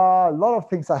indeed, well, a lot of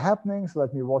things are happening. So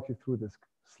let me walk you through this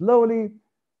slowly.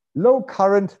 Low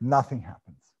current, nothing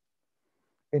happens.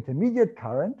 Intermediate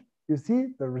current, you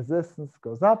see the resistance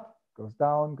goes up, goes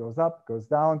down, goes up, goes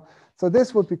down. So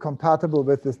this would be compatible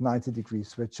with this 90-degree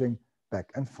switching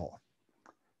back and forth.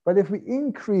 But if we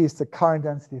increase the current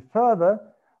density further,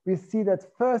 we see that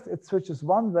first it switches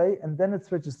one way and then it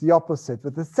switches the opposite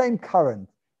with the same current.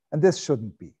 And this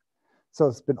shouldn't be.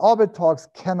 So spin orbit torques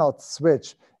cannot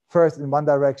switch first in one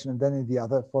direction and then in the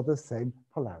other for the same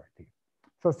polarity.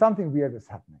 So something weird is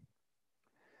happening.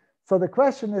 So the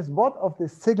question is, what of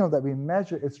this signal that we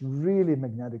measure is really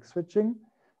magnetic switching?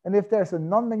 And if there's a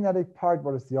non-magnetic part,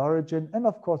 what is the origin? And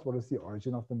of course, what is the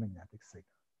origin of the magnetic signal?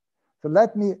 So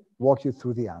let me walk you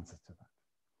through the answers to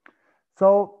that.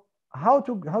 So how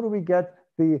do we get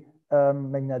the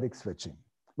magnetic switching?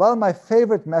 Well, my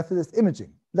favorite method is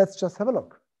imaging. Let's just have a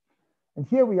look. And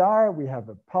here we are, we have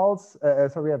a pulse,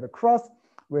 so we have a cross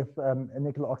with a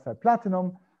nickel oxide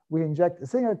platinum. We inject a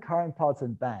single current pulse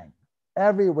and bang.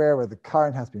 Everywhere where the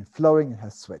current has been flowing, it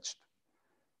has switched.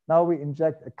 Now we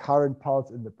inject a current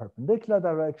pulse in the perpendicular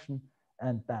direction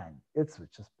and bang, it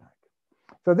switches back.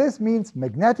 So this means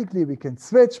magnetically we can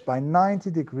switch by 90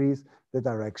 degrees the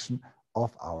direction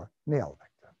of our Néel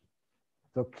vector.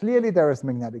 So clearly there is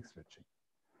magnetic switching.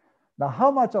 Now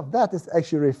how much of that is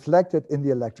actually reflected in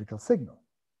the electrical signal?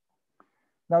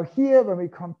 Now here when we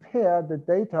compare the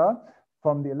data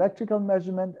from the electrical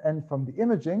measurement and from the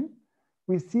imaging,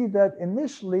 we see that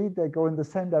initially they go in the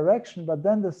same direction, but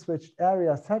then the switched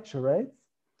area saturates,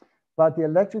 but the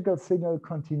electrical signal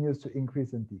continues to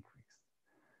increase and decrease.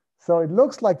 So it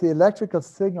looks like the electrical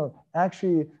signal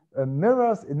actually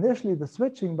mirrors initially the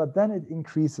switching, but then it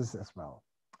increases as well.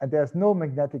 And there's no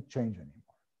magnetic change anymore.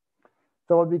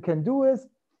 So what we can do is,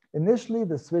 initially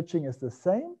the switching is the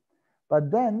same,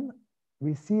 but then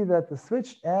we see that the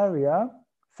switched area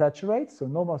saturates, so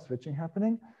no more switching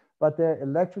happening, but their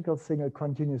electrical signal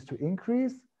continues to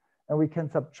increase, and we can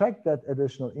subtract that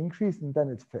additional increase, and then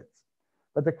it fits.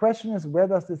 But the question is, where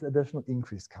does this additional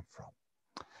increase come from?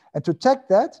 And to check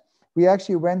that, we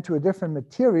actually went to a different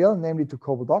material, namely to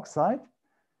cobalt oxide,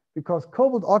 because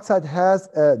cobalt oxide has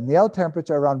a Néel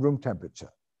temperature around room temperature.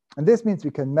 And this means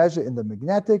we can measure in the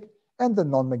magnetic and the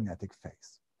non-magnetic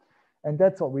phase. And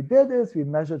that's what we did is we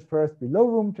measured first below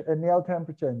room Néel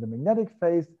temperature in the magnetic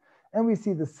phase, and we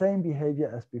see the same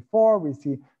behavior as before. We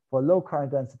see for low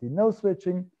current density, no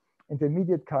switching,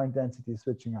 intermediate current density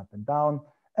switching up and down,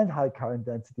 and high current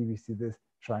density, we see this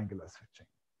triangular switching.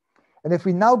 And if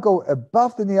we now go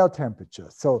above the Néel temperature,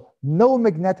 so no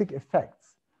magnetic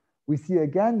effects, we see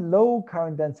again low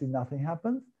current density, nothing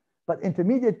happens, but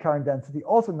intermediate current density,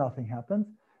 also nothing happens,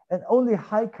 and only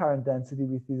high current density,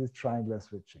 we see this triangular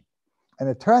switching. And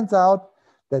it turns out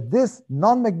that this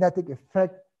non-magnetic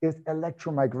effect is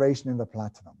electromigration in the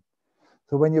platinum.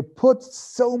 So when you put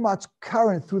so much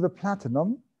current through the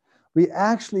platinum, we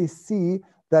actually see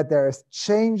that there is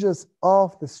changes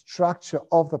of the structure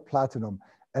of the platinum,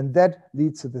 and that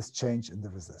leads to this change in the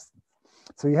resistance.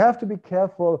 So you have to be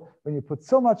careful when you put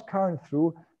so much current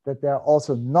through that there are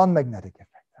also non-magnetic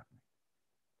effects happening.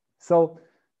 So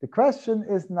the question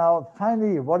is now,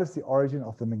 finally, what is the origin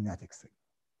of the magnetic signal?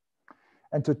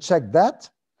 And to check that,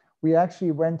 we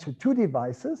actually went to two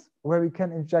devices where we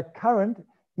can inject current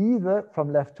either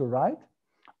from left to right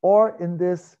or in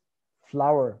this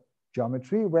flower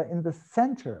geometry, where in the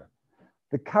center,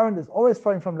 the current is always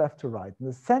flowing from left to right. In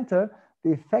the center,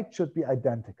 the effect should be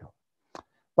identical.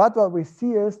 But what we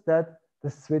see is that the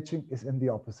switching is in the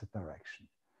opposite direction.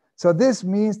 So this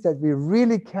means that we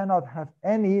really cannot have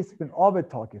any spin orbit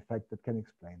torque effect that can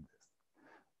explain this.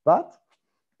 But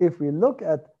if we look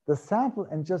at the sample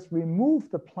and just remove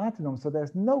the platinum, so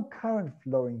there's no current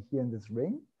flowing here in this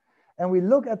ring, and we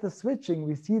look at the switching,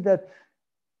 we see that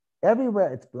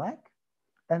everywhere it's black,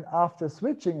 and after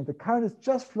switching, the current is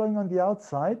just flowing on the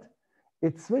outside,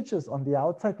 it switches on the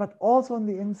outside, but also on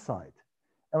the inside.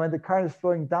 And when the current is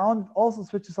flowing down, it also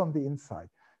switches on the inside.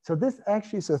 So this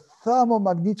actually is a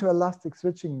thermomagnetoelastic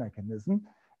switching mechanism,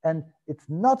 and it's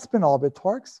not spin orbit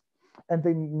torques. And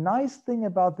the nice thing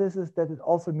about this is that it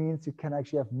also means you can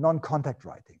actually have non-contact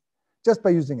writing. Just by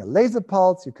using a laser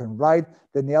pulse, you can write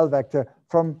the Néel vector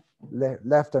from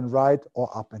left and right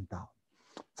or up and down.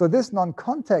 So this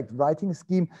non-contact writing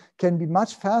scheme can be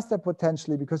much faster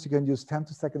potentially because you can use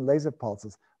femtosecond laser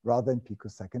pulses rather than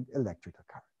picosecond electrical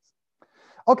currents.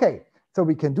 Okay, so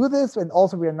we can do this, and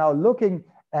also we are now looking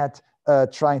at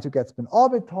trying to get spin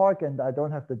orbit torque, and I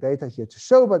don't have the data here to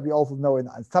show, but we also know in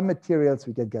some materials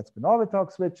we get spin orbit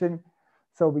torque switching.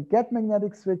 So we get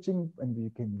magnetic switching, and we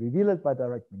can reveal it by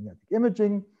direct magnetic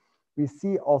imaging. We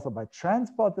see also by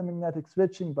transport the magnetic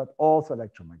switching, but also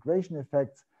electromigration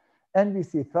effects. And we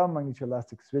see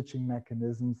thermomagnetoelastic switching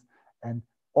mechanisms, and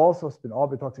also spin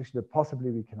orbit torque, actually, that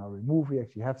possibly we can now remove. We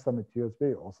actually have some materials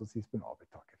where you also see spin orbit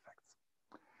torque effects.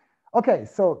 Okay,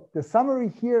 so the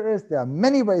summary here is there are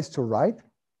many ways to write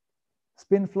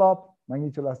spin flop,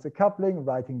 magnetoelastic coupling,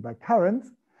 writing by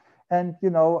currents. And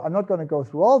I'm not going to go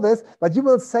through all this, but you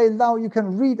will say now you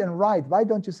can read and write. Why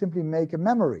don't you simply make a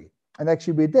memory? And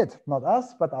actually we did, not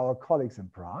us, but our colleagues in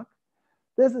Prague.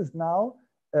 This is now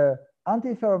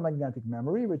antiferromagnetic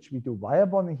memory, which we do wire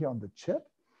bonding here on the chip.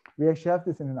 We actually have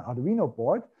this in an Arduino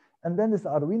board. And then this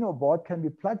Arduino board can be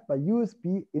plugged by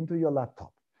USB into your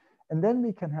laptop. And then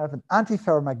we can have an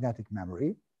antiferromagnetic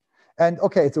memory. And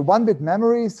okay, it's a 1-bit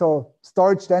memory, so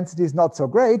storage density is not so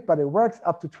great, but it works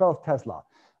up to 12 Tesla.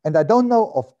 And I don't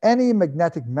know of any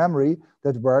magnetic memory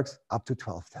that works up to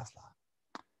 12 Tesla.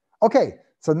 Okay,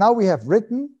 so now we have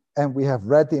written and we have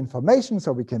read the information,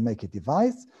 so we can make a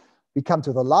device. We come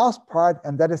to the last part,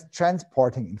 and that is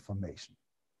transporting information.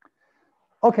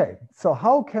 Okay, so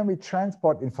how can we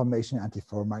transport information in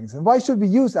antiferromagnets? And why should we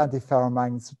use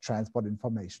antiferromagnets to transport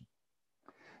information?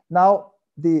 Now,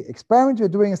 the experiment we're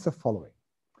doing is the following.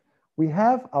 We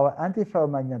have our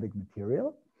antiferromagnetic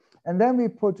material, and then we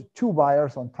put 2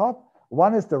 wires on top.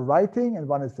 One is the writing and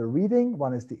one is the reading.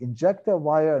 One is the injector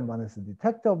wire and one is the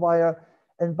detector wire.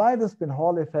 And by the spin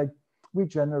Hall effect, we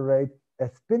generate a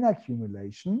spin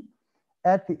accumulation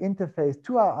at the interface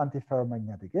to our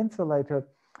antiferromagnetic insulator.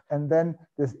 And then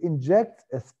this injects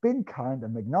a spin current, a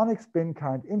magnetic spin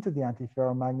current, into the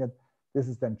antiferromagnet. This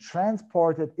is then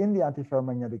transported in the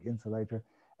antiferromagnetic insulator.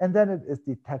 And then it is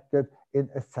detected in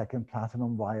a second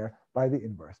platinum wire by the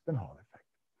inverse spin Hall effect.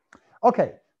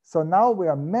 Okay, so now we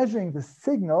are measuring the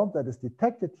signal that is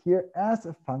detected here as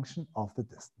a function of the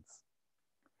distance.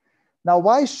 Now,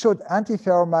 why should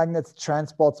antiferromagnets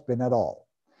transport spin at all?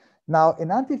 Now, in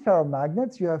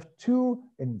antiferromagnets, you have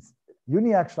in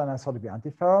uniaxial anisotropy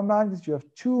antiferromagnets, you have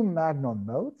 2 Magnon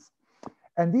modes.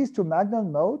 And these 2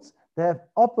 Magnon modes, they have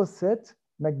opposite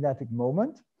magnetic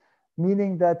moment,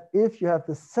 meaning that if you have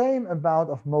the same amount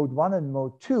of mode 1 and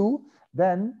mode 2,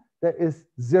 then there is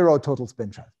 0 total spin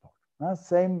transport.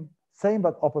 Same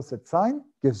but opposite sign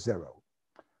gives 0.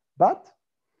 But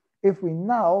if we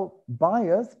now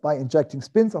bias by injecting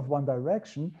spins of one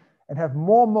direction and have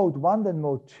more mode 1 than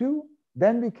mode 2,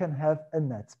 then we can have a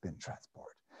net spin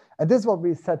transport. And this is what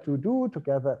we set to do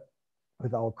together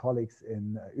with our colleagues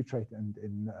in Utrecht and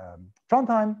in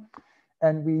Trondheim.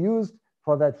 And we used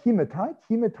for that hematite.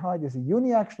 Hematite is a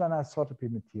uniaxial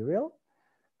anisotropy material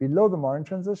below the Morin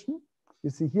transition. You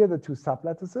see here the 2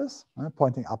 sublattices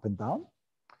pointing up and down.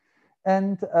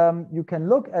 And you can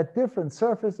look at different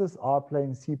surfaces, R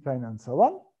plane, C plane, and so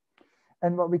on.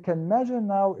 And what we can measure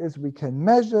now is we can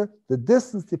measure the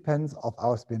distance dependence of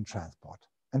our spin transport.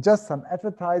 And just some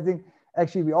advertising.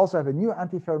 Actually, we also have a new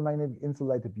antiferromagnetic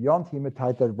insulator beyond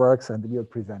hematite that works, and we'll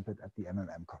present it at the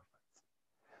MMM conference.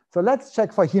 So let's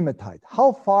check for hematite.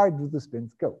 How far do the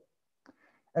spins go?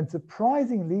 And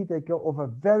surprisingly, they go over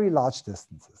very large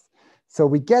distances. So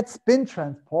we get spin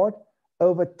transport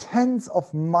over tens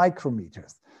of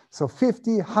micrometers, so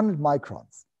 50, 100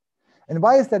 microns. And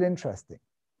why is that interesting?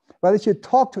 Well, if you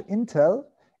talk to Intel,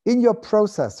 in your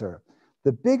processor,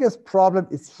 the biggest problem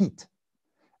is heat.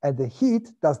 And the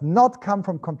heat does not come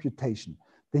from computation.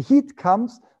 The heat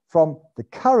comes from the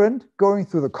current going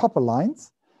through the copper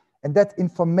lines, and that's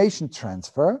information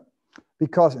transfer,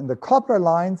 because in the copper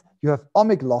lines, you have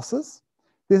ohmic losses.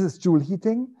 This is Joule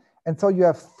heating. And so you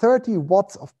have 30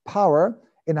 watts of power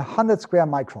in 100 square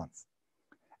microns.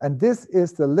 And this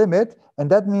is the limit. And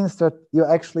that means that you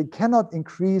actually cannot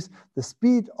increase the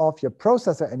speed of your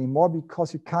processor anymore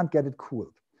because you can't get it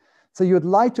cooled. So you'd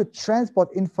like to transport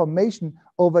information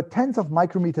over tens of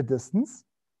micrometer distance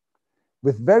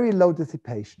with very low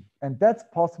dissipation. And that's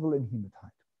possible in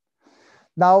hematite.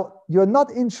 Now, you're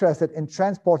not interested in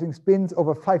transporting spins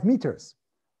over 5 meters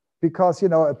because, a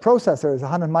processor is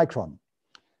 100 micron.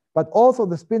 But also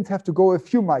the spins have to go a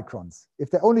few microns. If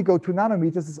they only go 2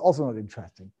 nanometers, it's also not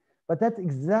interesting. But that's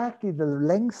exactly the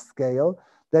length scale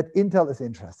that Intel is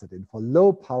interested in for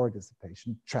low power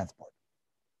dissipation transport.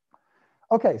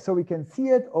 Okay, so we can see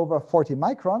it over 40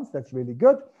 microns. That's really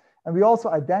good. And we also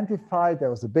identified, there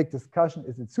was a big discussion,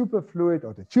 is it superfluid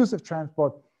or diffusive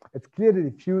transport? It's clearly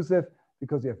diffusive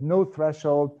because you have no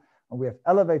threshold. and we have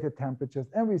elevated temperatures,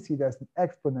 and we see there's an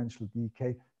exponential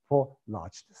decay for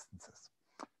large distances.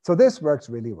 So this works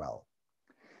really well.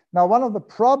 Now, one of the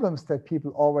problems that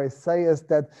people always say is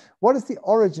that, what is the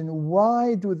origin?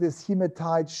 Why do these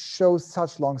hematites show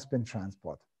such long spin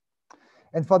transport?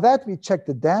 And for that, we check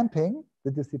the damping,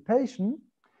 the dissipation,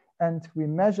 and we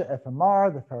measure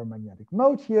FMR, the ferromagnetic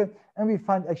mode here, and we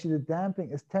find actually the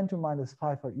damping is 10 to minus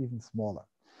 5 or even smaller.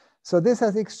 So this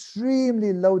has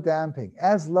extremely low damping,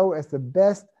 as low as the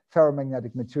best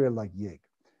ferromagnetic material like YIG.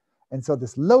 And so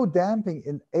this low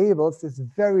damping enables this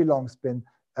very long spin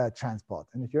transport.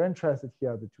 And if you're interested,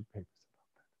 here are the two papers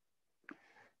about that.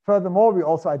 Furthermore, we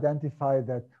also identify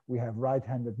that we have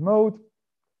right-handed mode,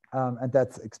 and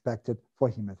that's expected for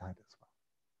hematite as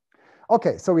well.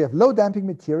 Okay, so we have low damping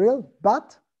material,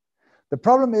 but the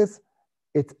problem is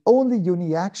it's only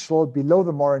uniaxial below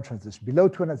the Morin transition, below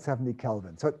 270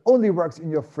 Kelvin. So it only works in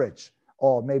your fridge,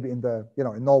 or maybe in the,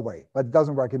 in Norway, but it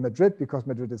doesn't work in Madrid because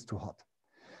Madrid is too hot.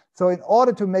 So in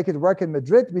order to make it work in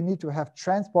Madrid, we need to have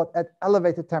transport at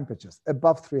elevated temperatures,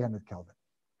 above 300 Kelvin.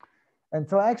 And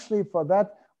so actually for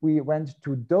that, we went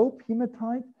to dope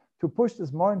hematite to push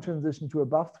this Morin transition to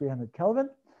above 300 Kelvin.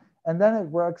 And then it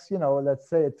works, let's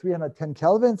say at 310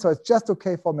 Kelvin. So it's just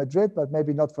okay for Madrid, but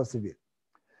maybe not for Seville.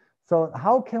 So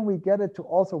how can we get it to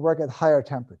also work at higher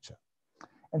temperature?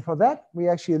 And for that, we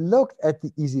actually looked at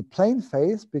the easy plane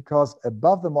phase, because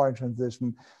above the Morin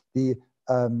transition, the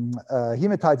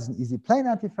hematite is an easy plane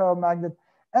antiferromagnet.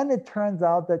 And it turns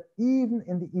out that even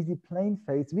in the easy plane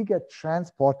phase, we get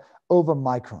transport over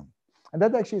micron. And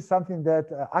that actually is something that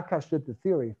Akash did the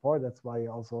theory for. That's why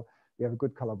we have a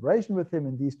good collaboration with him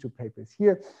in these two papers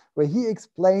here, where he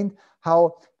explained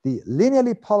how the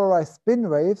linearly polarized spin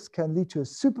waves can lead to a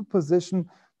superposition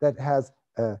that has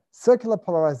a circular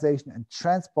polarization and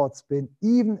transport spin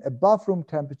even above room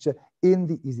temperature in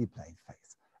the easy plane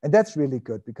phase. And that's really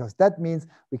good, because that means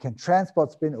we can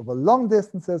transport spin over long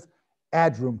distances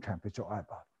at room temperature or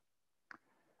above.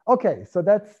 Okay, so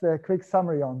that's a quick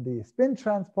summary on the spin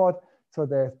transport. So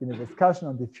there's been a discussion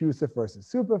on diffusive versus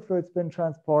superfluid spin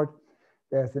transport.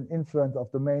 There's an influence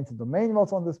of domains and domain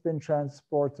modes on the spin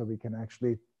transport, so we can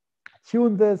actually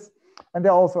tune this. And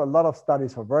there are also a lot of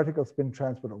studies for vertical spin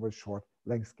transport over short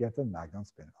length gaps and Magnum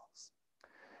spin waves.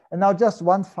 And now just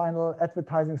one final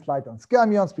advertising slide on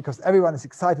skyrmions, because everyone is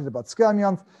excited about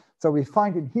skyrmions. So we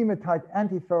find in hematite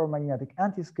antiferromagnetic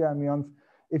anti-skyrmions.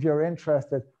 If you're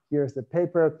interested, here's the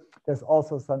paper. There's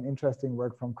also some interesting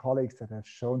work from colleagues that have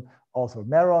shown also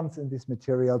merons in these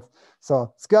materials.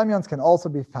 So skyrmions can also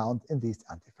be found in these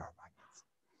antiferromagnets.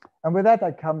 And with that,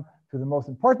 I come to the most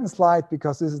important slide,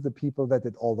 because this is the people that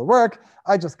did all the work.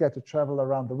 I just get to travel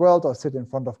around the world or sit in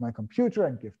front of my computer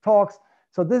and give talks.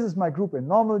 So this is my group in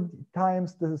normal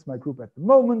times. This is my group at the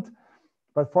moment.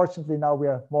 But fortunately, now we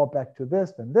are more back to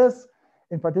this than this.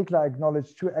 In particular, I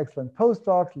acknowledge two excellent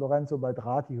postdocs, Lorenzo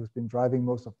Baldrati, who's been driving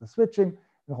most of the switching,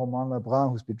 and Romain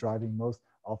Lebrun, who's been driving most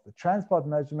of the transport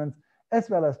measurements, as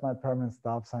well as my permanent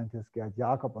staff scientist, Gerd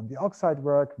Jakob, on the oxide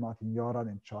work, Martin Jordan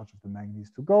in charge of the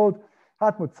manganese to gold,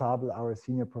 Hartmut Zabel, our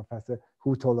senior professor,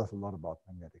 who told us a lot about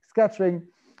magnetic scattering.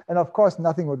 And of course,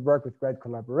 nothing would work with great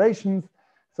collaborations.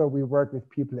 So we work with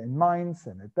people in Mainz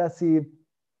and at Bessie,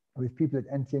 with people at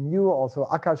NTNU, also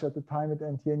Akash at the time at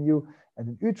NTNU, and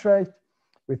in Utrecht,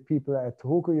 with people at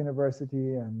Tohoku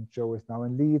University, and Joe is now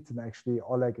in Leeds, and actually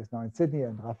Oleg is now in Sydney,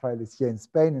 and Rafael is here in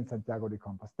Spain, in Santiago de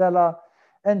Compostela,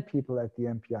 and people at the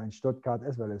MPI in Stuttgart,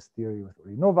 as well as theory with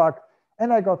Uri Novak.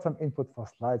 And I got some input for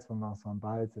slides from Vincent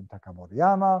Balz and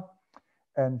Takamoriyama.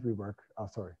 And we work,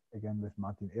 again with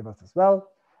Martin Evers as well.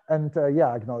 And I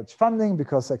acknowledge funding,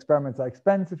 because experiments are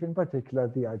expensive, in particular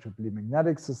the IEEE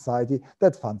Magnetic Society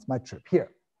that funds my trip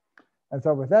here. And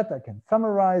so with that, I can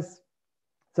summarize.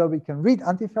 So we can read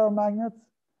antiferromagnets.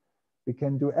 We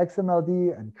can do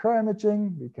XMLD and Kerr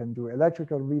imaging. We can do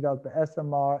electrical readout by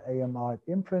SMR, AMR, and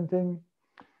imprinting.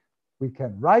 We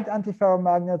can write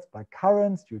antiferromagnets by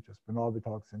currents due to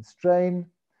spin-orbitox and strain.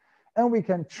 And we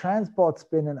can transport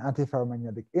spin in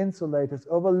antiferromagnetic insulators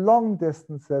over long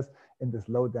distances in this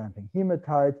low damping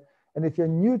hematite. And if you're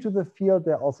new to the field,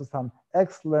 there are also some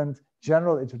excellent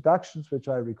general introductions, which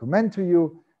I recommend to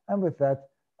you. And with that,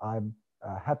 I'm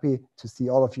happy to see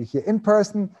all of you here in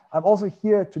person. I'm also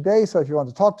here today, so if you want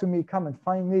to talk to me, come and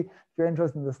find me. If you're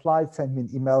interested in the slides, send me an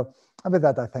email. And with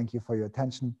that, I thank you for your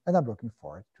attention, and I'm looking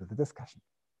forward to the discussion.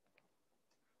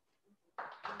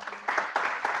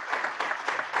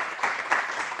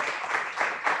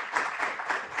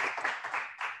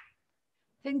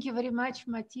 Thank you very much,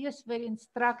 Matthias. Very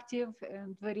instructive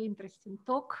and very interesting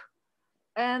talk.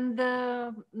 And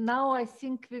now I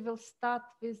think we will start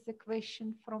with the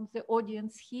question from the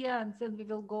audience here, and then we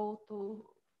will go to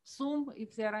Zoom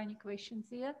if there are any questions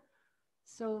here.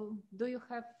 So do you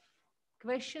have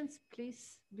questions?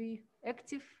 Please be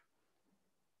active.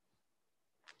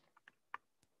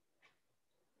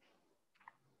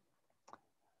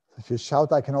 If you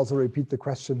shout, I can also repeat the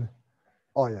question.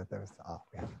 Oh yeah, there is.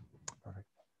 Yeah. Perfect.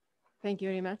 Thank you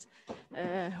very much.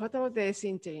 What about the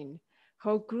sintering?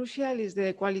 How crucial is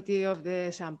the quality of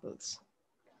the samples?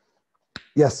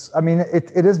 Yes, I mean,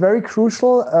 it is very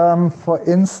crucial. For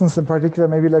instance, in particular,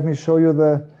 maybe let me show you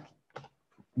the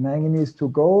manganese to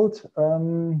gold. I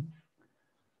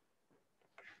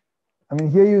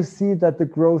mean, here you see that the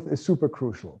growth is super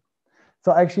crucial.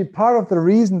 So actually part of the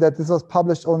reason that this was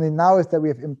published only now is that we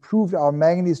have improved our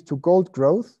manganese to gold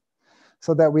growth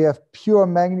so that we have pure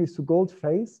manganese to gold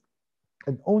phase.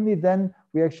 And only then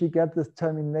we actually get this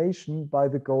termination by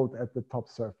the gold at the top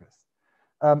surface.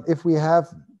 If we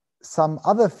have some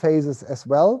other phases as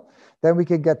well, then we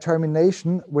can get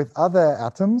termination with other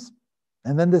atoms.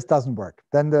 And then this doesn't work.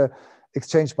 Then the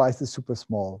exchange bias is super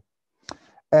small.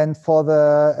 And for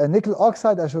the nickel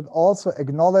oxide, I should also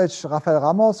acknowledge Rafael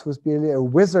Ramos, who's really a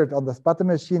wizard on the sputter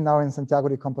machine now in Santiago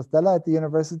de Compostela at the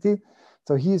university.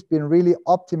 So he's been really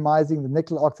optimizing the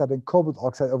nickel oxide and cobalt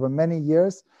oxide over many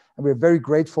years. And we're very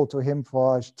grateful to him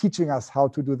for teaching us how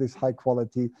to do this high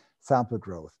quality sample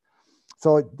growth.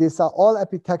 So these are all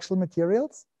epitaxial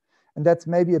materials. And that's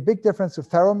maybe a big difference to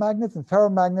ferromagnets. And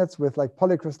ferromagnets with like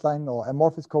polycrystalline or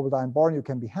amorphous cobalt iron boron, you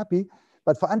can be happy.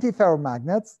 But for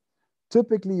antiferromagnets,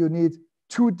 typically you need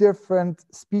two different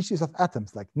species of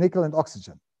atoms, like nickel and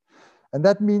oxygen. And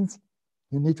that means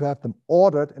you need to have them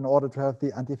ordered in order to have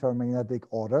the antiferromagnetic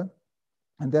order.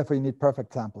 And therefore you need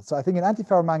perfect samples. So I think in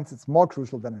antiferromagnets, it's more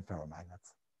crucial than in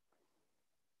ferromagnets.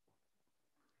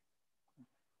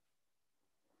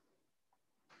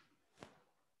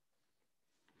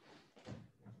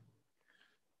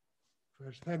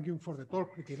 First, thank you for the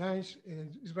talk, pretty nice.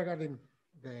 It's regarding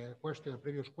the question, the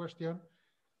previous question.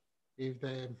 If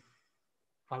the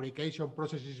fabrication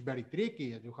process is very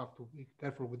tricky and you have to be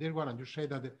careful with this one, and you say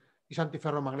that this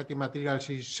antiferromagnetic materials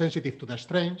is sensitive to the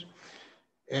strains,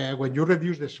 when you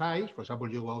reduce the size, for example,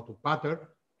 you go to pattern,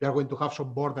 you are going to have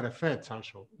some border effects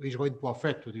also. It's going to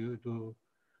affect to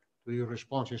your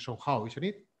responses somehow, isn't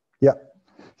it? Yeah.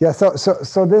 Yeah,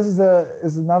 so this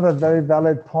is another very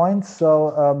valid point.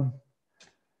 So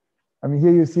I mean,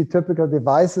 here you see typical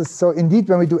devices. So indeed,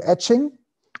 when we do etching,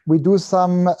 we do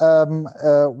some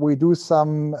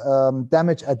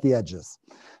damage at the edges.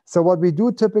 So what we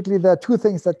do typically, there are two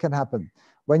things that can happen.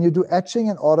 When you do etching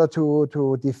in order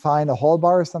to define a hall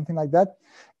bar or something like that,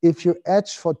 if you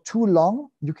etch for too long,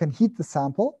 you can heat the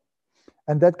sample,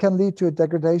 and that can lead to a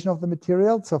degradation of the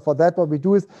material. So for that, what we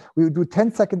do is we do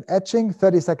 10-second etching,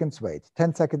 30 seconds wait,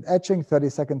 10-second etching, 30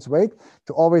 seconds wait,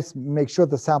 to always make sure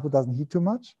the sample doesn't heat too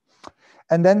much.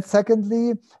 And then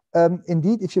secondly,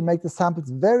 indeed, if you make the samples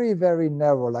very, very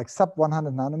narrow, like sub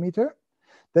 100 nanometer,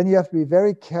 then you have to be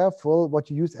very careful what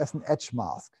you use as an etch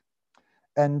mask.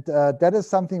 And that is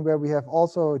something where we have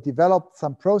also developed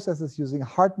some processes using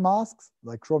hard masks,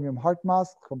 like chromium hard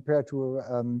masks, compared to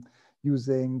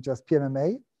using just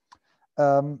PMMA.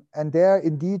 And there,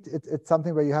 indeed, it's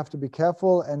something where you have to be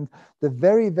careful. And the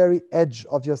very, very edge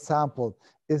of your sample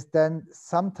is then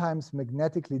sometimes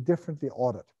magnetically differently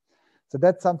ordered. So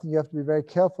that's something you have to be very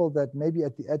careful that maybe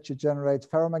at the edge you generate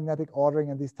ferromagnetic ordering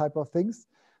and these type of things.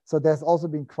 So there's also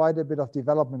been quite a bit of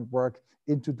development work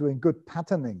into doing good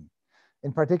patterning.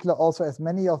 In particular, also as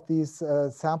many of these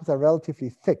samples are relatively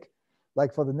thick.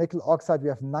 Like for the nickel oxide, we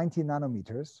have 90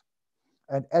 nanometers.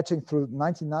 And etching through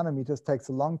 90 nanometers takes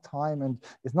a long time, and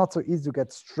it's not so easy to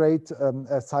get straight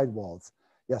sidewalls.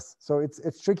 Yes, so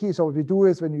it's tricky. So what we do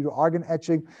is when you do argon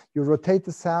etching, you rotate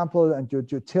the sample and you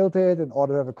tilt it in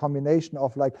order to have a combination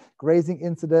of like grazing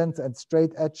incidents and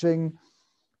straight etching.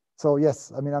 So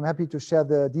yes, I mean, I'm happy to share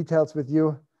the details with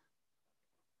you.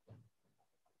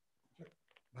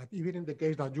 But even in the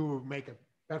case that you make a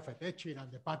perfect etching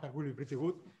and the pattern will be pretty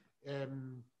good,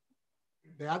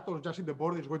 the atoms just in the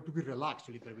border is going to be relaxed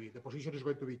a little bit. The position is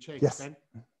going to be changed. Yes. Then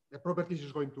the properties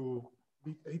is going to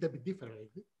be a little bit different.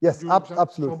 Yes,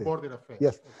 absolutely. Some border effect.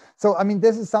 Yes. So, I mean,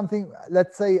 this is something,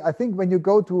 let's say, I think when you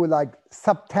go to like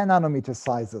sub 10 nanometer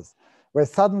sizes, where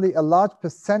suddenly a large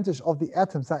percentage of the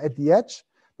atoms are at the edge,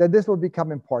 then this will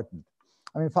become important.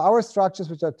 I mean, for our structures,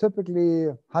 which are typically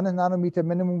 100 nanometer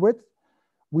minimum width,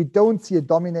 we don't see a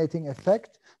dominating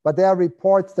effect, but there are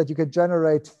reports that you can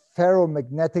generate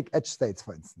ferromagnetic edge states,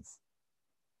 for instance.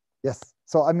 Yes,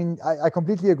 so I mean, I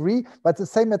completely agree, but it's the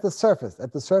same at the surface.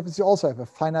 At the surface, you also have a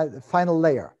final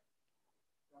layer.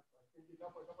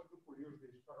 for example, you could use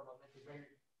this ferromagnetic vein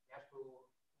just to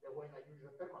the way I use the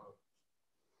thermal.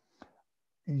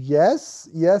 Yes,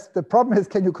 yes. The problem is,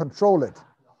 can you control it?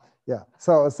 Yeah.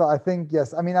 So I think,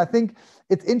 yes. I mean, I think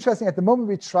it's interesting. At the moment,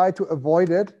 we try to avoid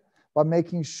it by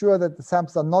making sure that the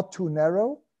samples are not too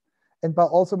narrow, and by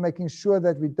also making sure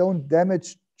that we don't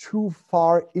damage too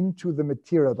far into the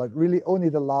material, but really only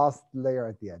the last layer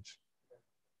at the edge.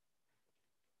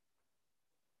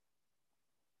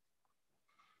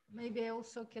 Maybe I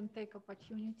also can take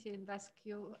opportunity and ask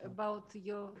you about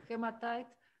your hematite.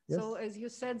 Yes. So as you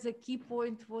said, the key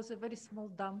point was a very small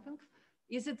damping.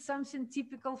 Is it something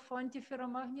typical for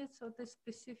antiferromagnets, or it is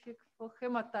specific for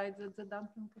hematite that the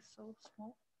damping is so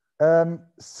small?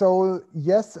 So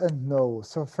yes and no.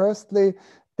 So firstly,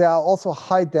 there are also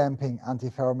high damping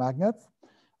antiferromagnets.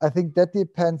 I think that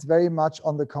depends very much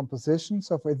on the composition.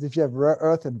 So for instance, if you have rare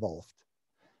earth involved,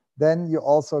 then you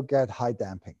also get high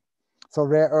damping. So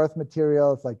rare earth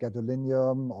materials like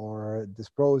gadolinium or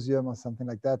dysprosium or something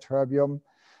like that, terbium.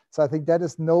 So I think that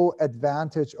is no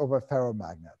advantage over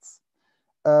ferromagnets.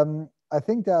 I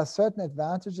think there are certain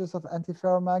advantages of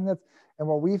antiferromagnets, and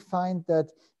what we find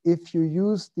that if you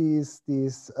use these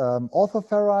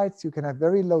orthoferrites, you can have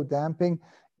very low damping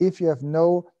if you have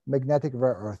no magnetic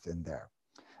rare earth in there.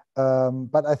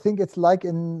 But I think it's like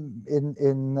in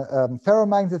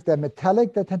ferromagnets, if they're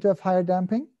metallic, they tend to have higher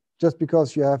damping, just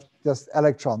because you have just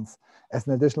electrons as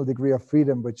an additional degree of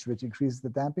freedom, which increases the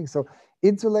damping. So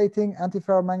insulating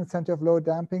antiferromagnets tend to have lower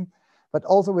damping. But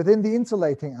also within the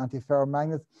insulating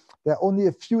antiferromagnets, there are only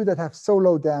a few that have so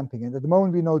low damping. And at the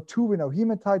moment, we know two. We know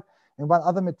hematite and one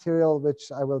other material, which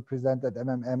I will present at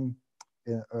MMM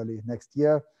in early next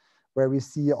year, where we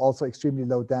see also extremely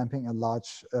low damping and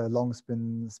large long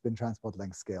spin transport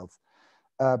length scales.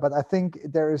 But I think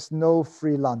there is no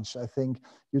free lunch. I think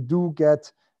you do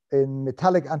get in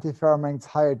metallic antiferromagnets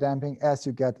higher damping as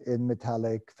you get in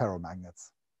metallic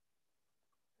ferromagnets.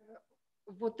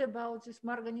 What about this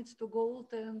manganese to gold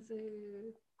and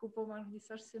the copper manganese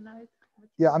arsenide?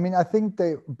 Yeah, I mean, I think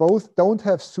they both don't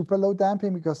have super low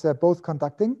damping because they're both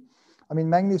conducting. I mean,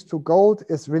 manganese to gold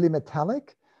is really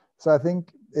metallic. So I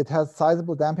think it has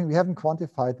sizable damping. We haven't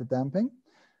quantified the damping.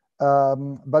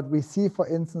 But we see, for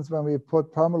instance, when we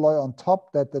put permalloy on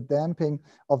top, that the damping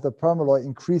of the permalloy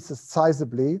increases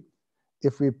sizably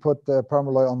if we put the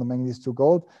permalloy on the manganese to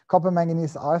gold. Copper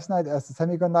manganese arsenide as a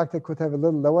semiconductor could have a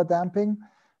little lower damping,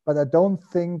 but I don't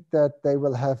think that they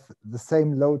will have the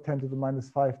same low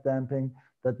 10⁻⁵ damping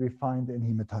that we find in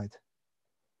hematite.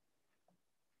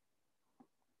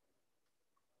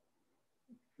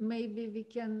 Maybe we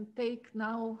can take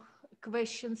now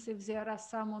questions if there are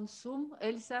some on Zoom.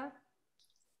 Elsa?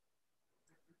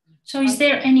 So is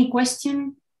there any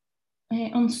question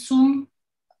on Zoom?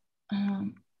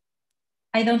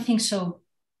 I don't think so.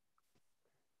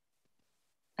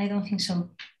 I don't think so.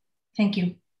 Thank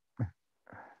you.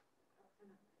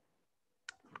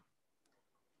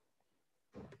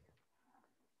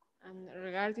 And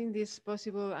regarding this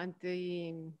possible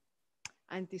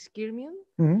anti-skirmion,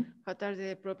 what are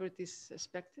the properties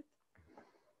expected?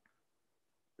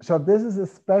 So this is a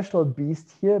special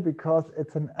beast here because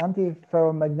it's an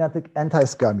antiferromagnetic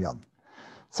anti-skirmion.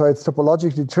 So it's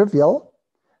topologically trivial.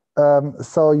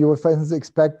 So you would, for instance,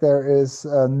 expect there is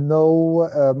no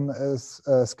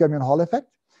skirmion Hall effect.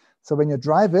 So when you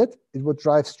drive it, it would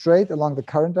drive straight along the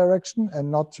current direction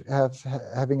and not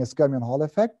having a skirmion Hall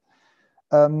effect.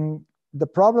 The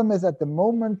problem is at the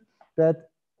moment that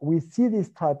we see these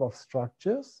type of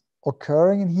structures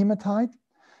occurring in hematite,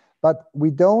 but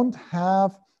we don't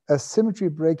have a symmetry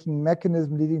breaking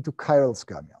mechanism leading to chiral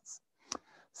skirmions.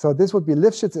 So this would be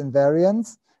Lifshitz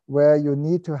invariance, where you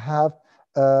need to have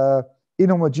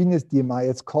inhomogeneous DMI,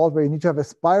 it's called, where you need to have a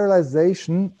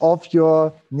spiralization of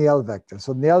your Néel vector.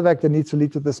 So Néel vector needs to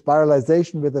lead to the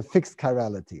spiralization with a fixed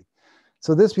chirality.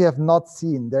 So this we have not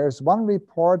seen. There's one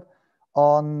report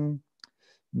on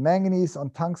manganese on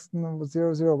tungsten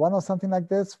 001 or something like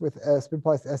this with a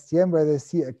spin-poised STM where they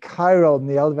see a chiral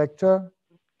Néel vector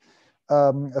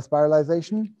a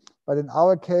spiralization. But in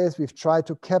our case, we've tried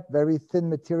to cap very thin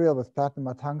material with platinum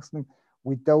or tungsten.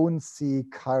 We don't see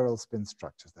chiral spin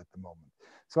structures at the moment.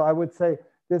 So I would say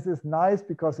this is nice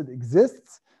because it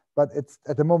exists, but it's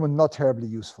at the moment not terribly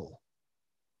useful,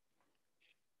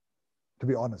 to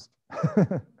be honest.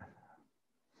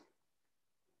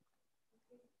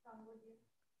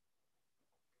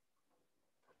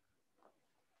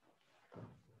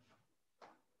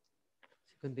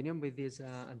 Continuing with these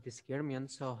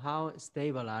anti-skirmions, so how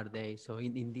stable are they? So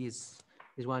in these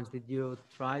ones, did you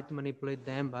try to manipulate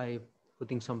them by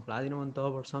putting some platinum on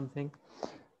top or something?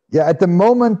 Yeah, at the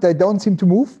moment, they don't seem to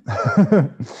move.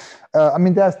 I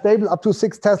mean, they're stable up to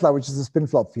 6 Tesla, which is a spin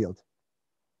flop field.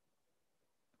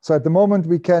 So at the moment,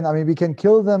 we can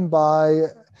kill them by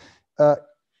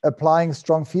applying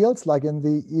strong fields, like in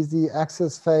the easy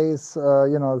axis phase,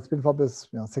 spin flop is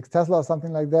 6 Tesla or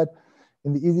something like that.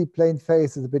 In the easy plane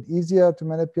phase, it's a bit easier to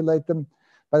manipulate them.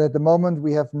 But at the moment,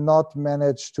 we have not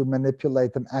managed to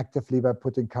manipulate them actively by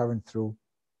putting current through.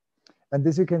 And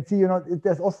this you can see,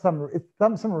 there's also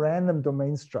some random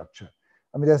domain structure.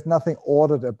 I mean, there's nothing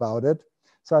ordered about it.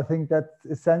 So I think that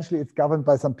essentially it's governed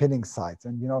by some pinning sites.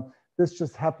 And, this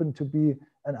just happened to be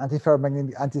an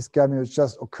antiferromagnetic anti-scamming which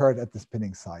just occurred at this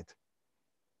pinning site.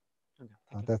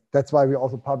 Okay, that's why we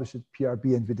also published it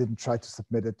PRB and we didn't try to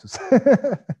submit it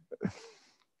to.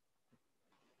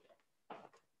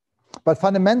 But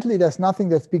fundamentally, there's nothing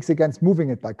that speaks against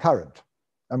moving it by current.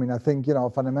 I mean, I think,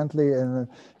 fundamentally in a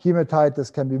hematite,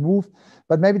 this can be moved.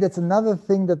 But maybe that's another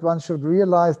thing that one should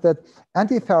realize, that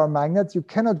antiferromagnets, you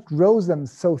cannot grow them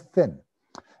so thin.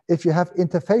 If you have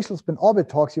interfacial spin orbit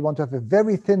torques, you want to have a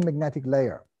very thin magnetic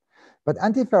layer. But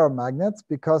antiferromagnets,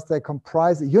 because they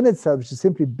comprise a unit cell which is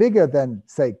simply bigger than,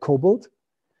 say, cobalt,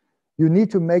 you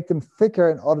need to make them thicker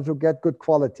in order to get good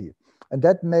quality. And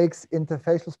that makes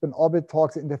interfacial spin orbit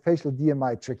torques, interfacial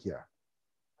DMI trickier.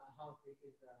 How big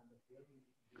is the field?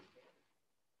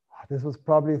 This was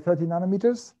probably 30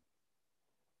 nanometers.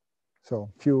 So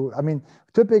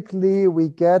typically we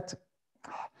get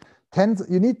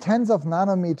you need tens of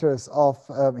nanometers of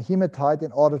hematite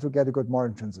in order to get a good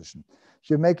Morin transition. If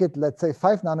you make it, let's say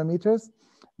 5 nanometers,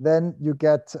 then you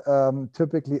get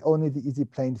typically only the easy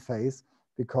plane phase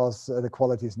because the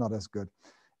quality is not as good.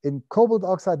 In cobalt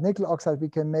oxide, nickel oxide, we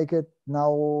can make it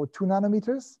now 2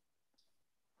 nanometers.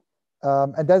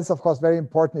 And that is, of course, very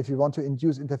important if you want to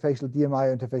induce interfacial DMI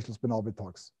or interfacial spin orbit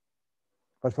torques.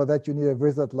 But for that, you need a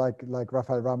wizard like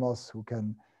Rafael Ramos who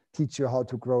can teach you how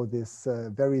to grow this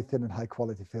very thin and high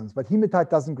quality films. But hematite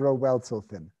doesn't grow well so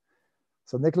thin.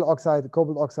 So nickel oxide,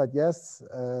 cobalt oxide, yes,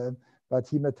 but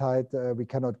hematite, we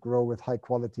cannot grow with high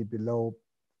quality below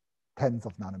tens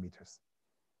of nanometers.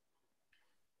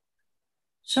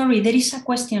 Sorry, there is a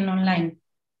question online.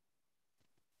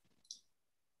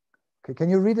 Okay, can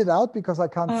you read it out because I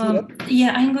can't see it?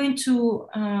 Yeah, I'm going to.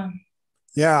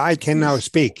 Yeah, I can now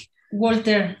speak.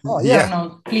 Walter,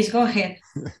 Arnold, please go ahead.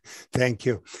 Thank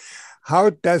you. How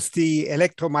does the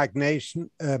electromigration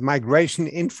migration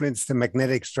influence the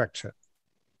magnetic structure?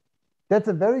 That's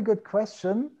a very good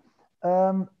question.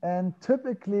 And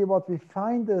typically what we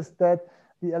find is that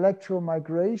the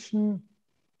electromigration,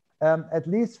 at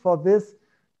least for this,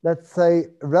 let's say,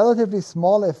 relatively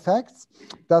small effects,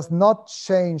 does not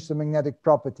change the magnetic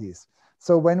properties.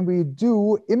 So when we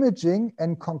do imaging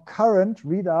and concurrent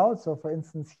readout, so for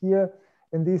instance, here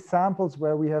in these samples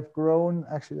where we have grown,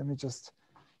 actually, let me just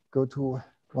go to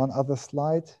one other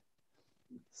slide.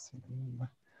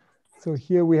 So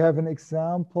here we have an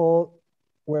example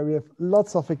where we have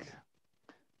lots of,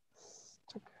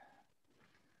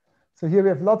 so here we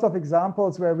have lots of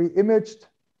examples where we imaged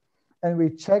and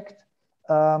we checked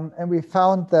and we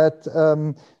found that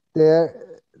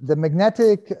the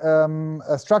magnetic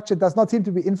structure does not seem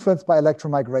to be influenced by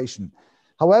electromigration.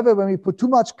 However, when we put too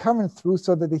much current through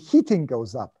so that the heating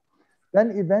goes up,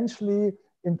 then eventually,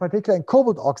 in particular in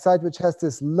cobalt oxide, which has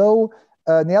this low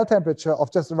nail temperature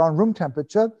of just around room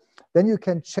temperature, then you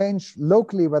can change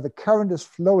locally where the current is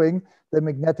flowing the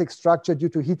magnetic structure due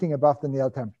to heating above the nail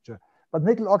temperature. But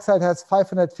nickel oxide has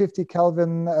 550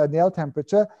 Kelvin nail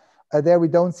temperature. There we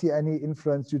don't see any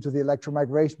influence due to the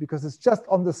electromigration because it's just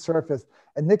on the surface,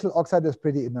 and nickel oxide is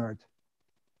pretty inert.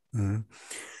 Mm-hmm.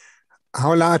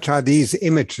 How large are these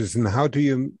images and how do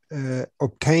you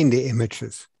obtain the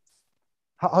images?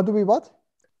 How do we what?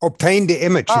 Obtain the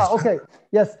images. Ah, okay.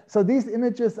 Yes. So these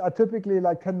images are typically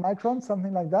like 10 microns,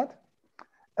 something like that.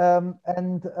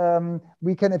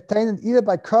 We can obtain it either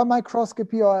by Kerr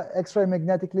microscopy or X-ray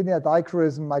magnetic linear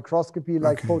dichroism microscopy,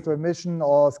 like photoemission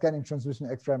or scanning transmission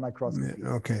X-ray microscopy.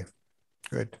 Okay,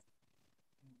 good.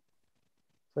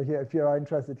 So here, if you are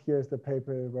interested, here's the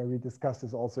paper where we discuss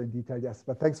this also in detail. Yes,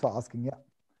 but thanks for asking. Yeah.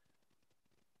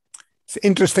 It's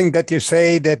interesting that you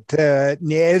say that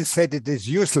Niel said it is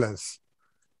useless.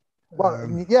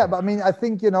 Well, yeah, but I mean, I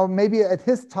think, maybe at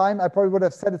his time, I probably would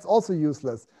have said it's also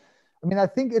useless. I mean, I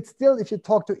think it's still, if you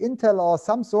talk to Intel or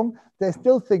Samsung, they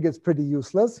still think it's pretty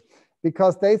useless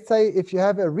because they say if you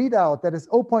have a readout that is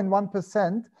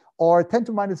 0.1% or 10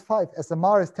 to minus 5,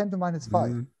 SMR is 10 to minus 5.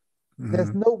 Mm-hmm.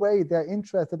 There's no way they're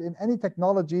interested in any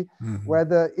technology where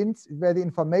the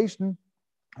information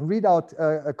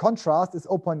readout contrast is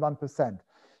 0.1%.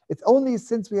 It's only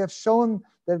since we have shown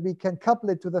that we can couple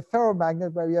it to the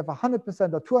ferromagnet where you have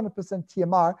 100% or 200%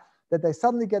 TMR, that they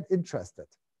suddenly get interested.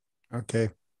 Okay,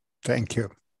 thank you.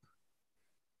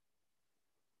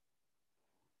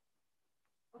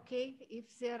 Okay, if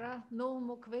there are no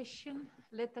more questions,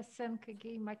 let us thank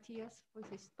again Mathias for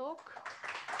this talk.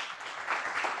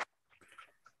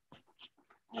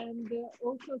 And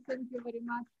also thank you very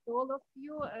much to all of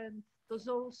you and to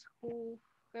those who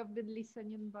have been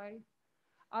listening by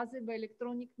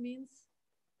electronic means.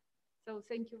 So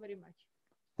thank you very much.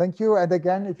 Thank you. And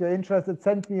again, if you're interested,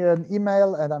 send me an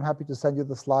email and I'm happy to send you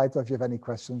the slides or if you have any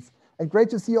questions. And great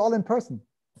to see you all in person.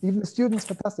 Even the students,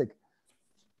 fantastic.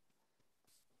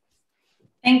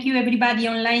 Thank you, everybody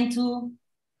online too.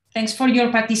 Thanks for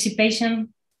your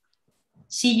participation.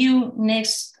 See you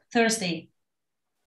next Thursday.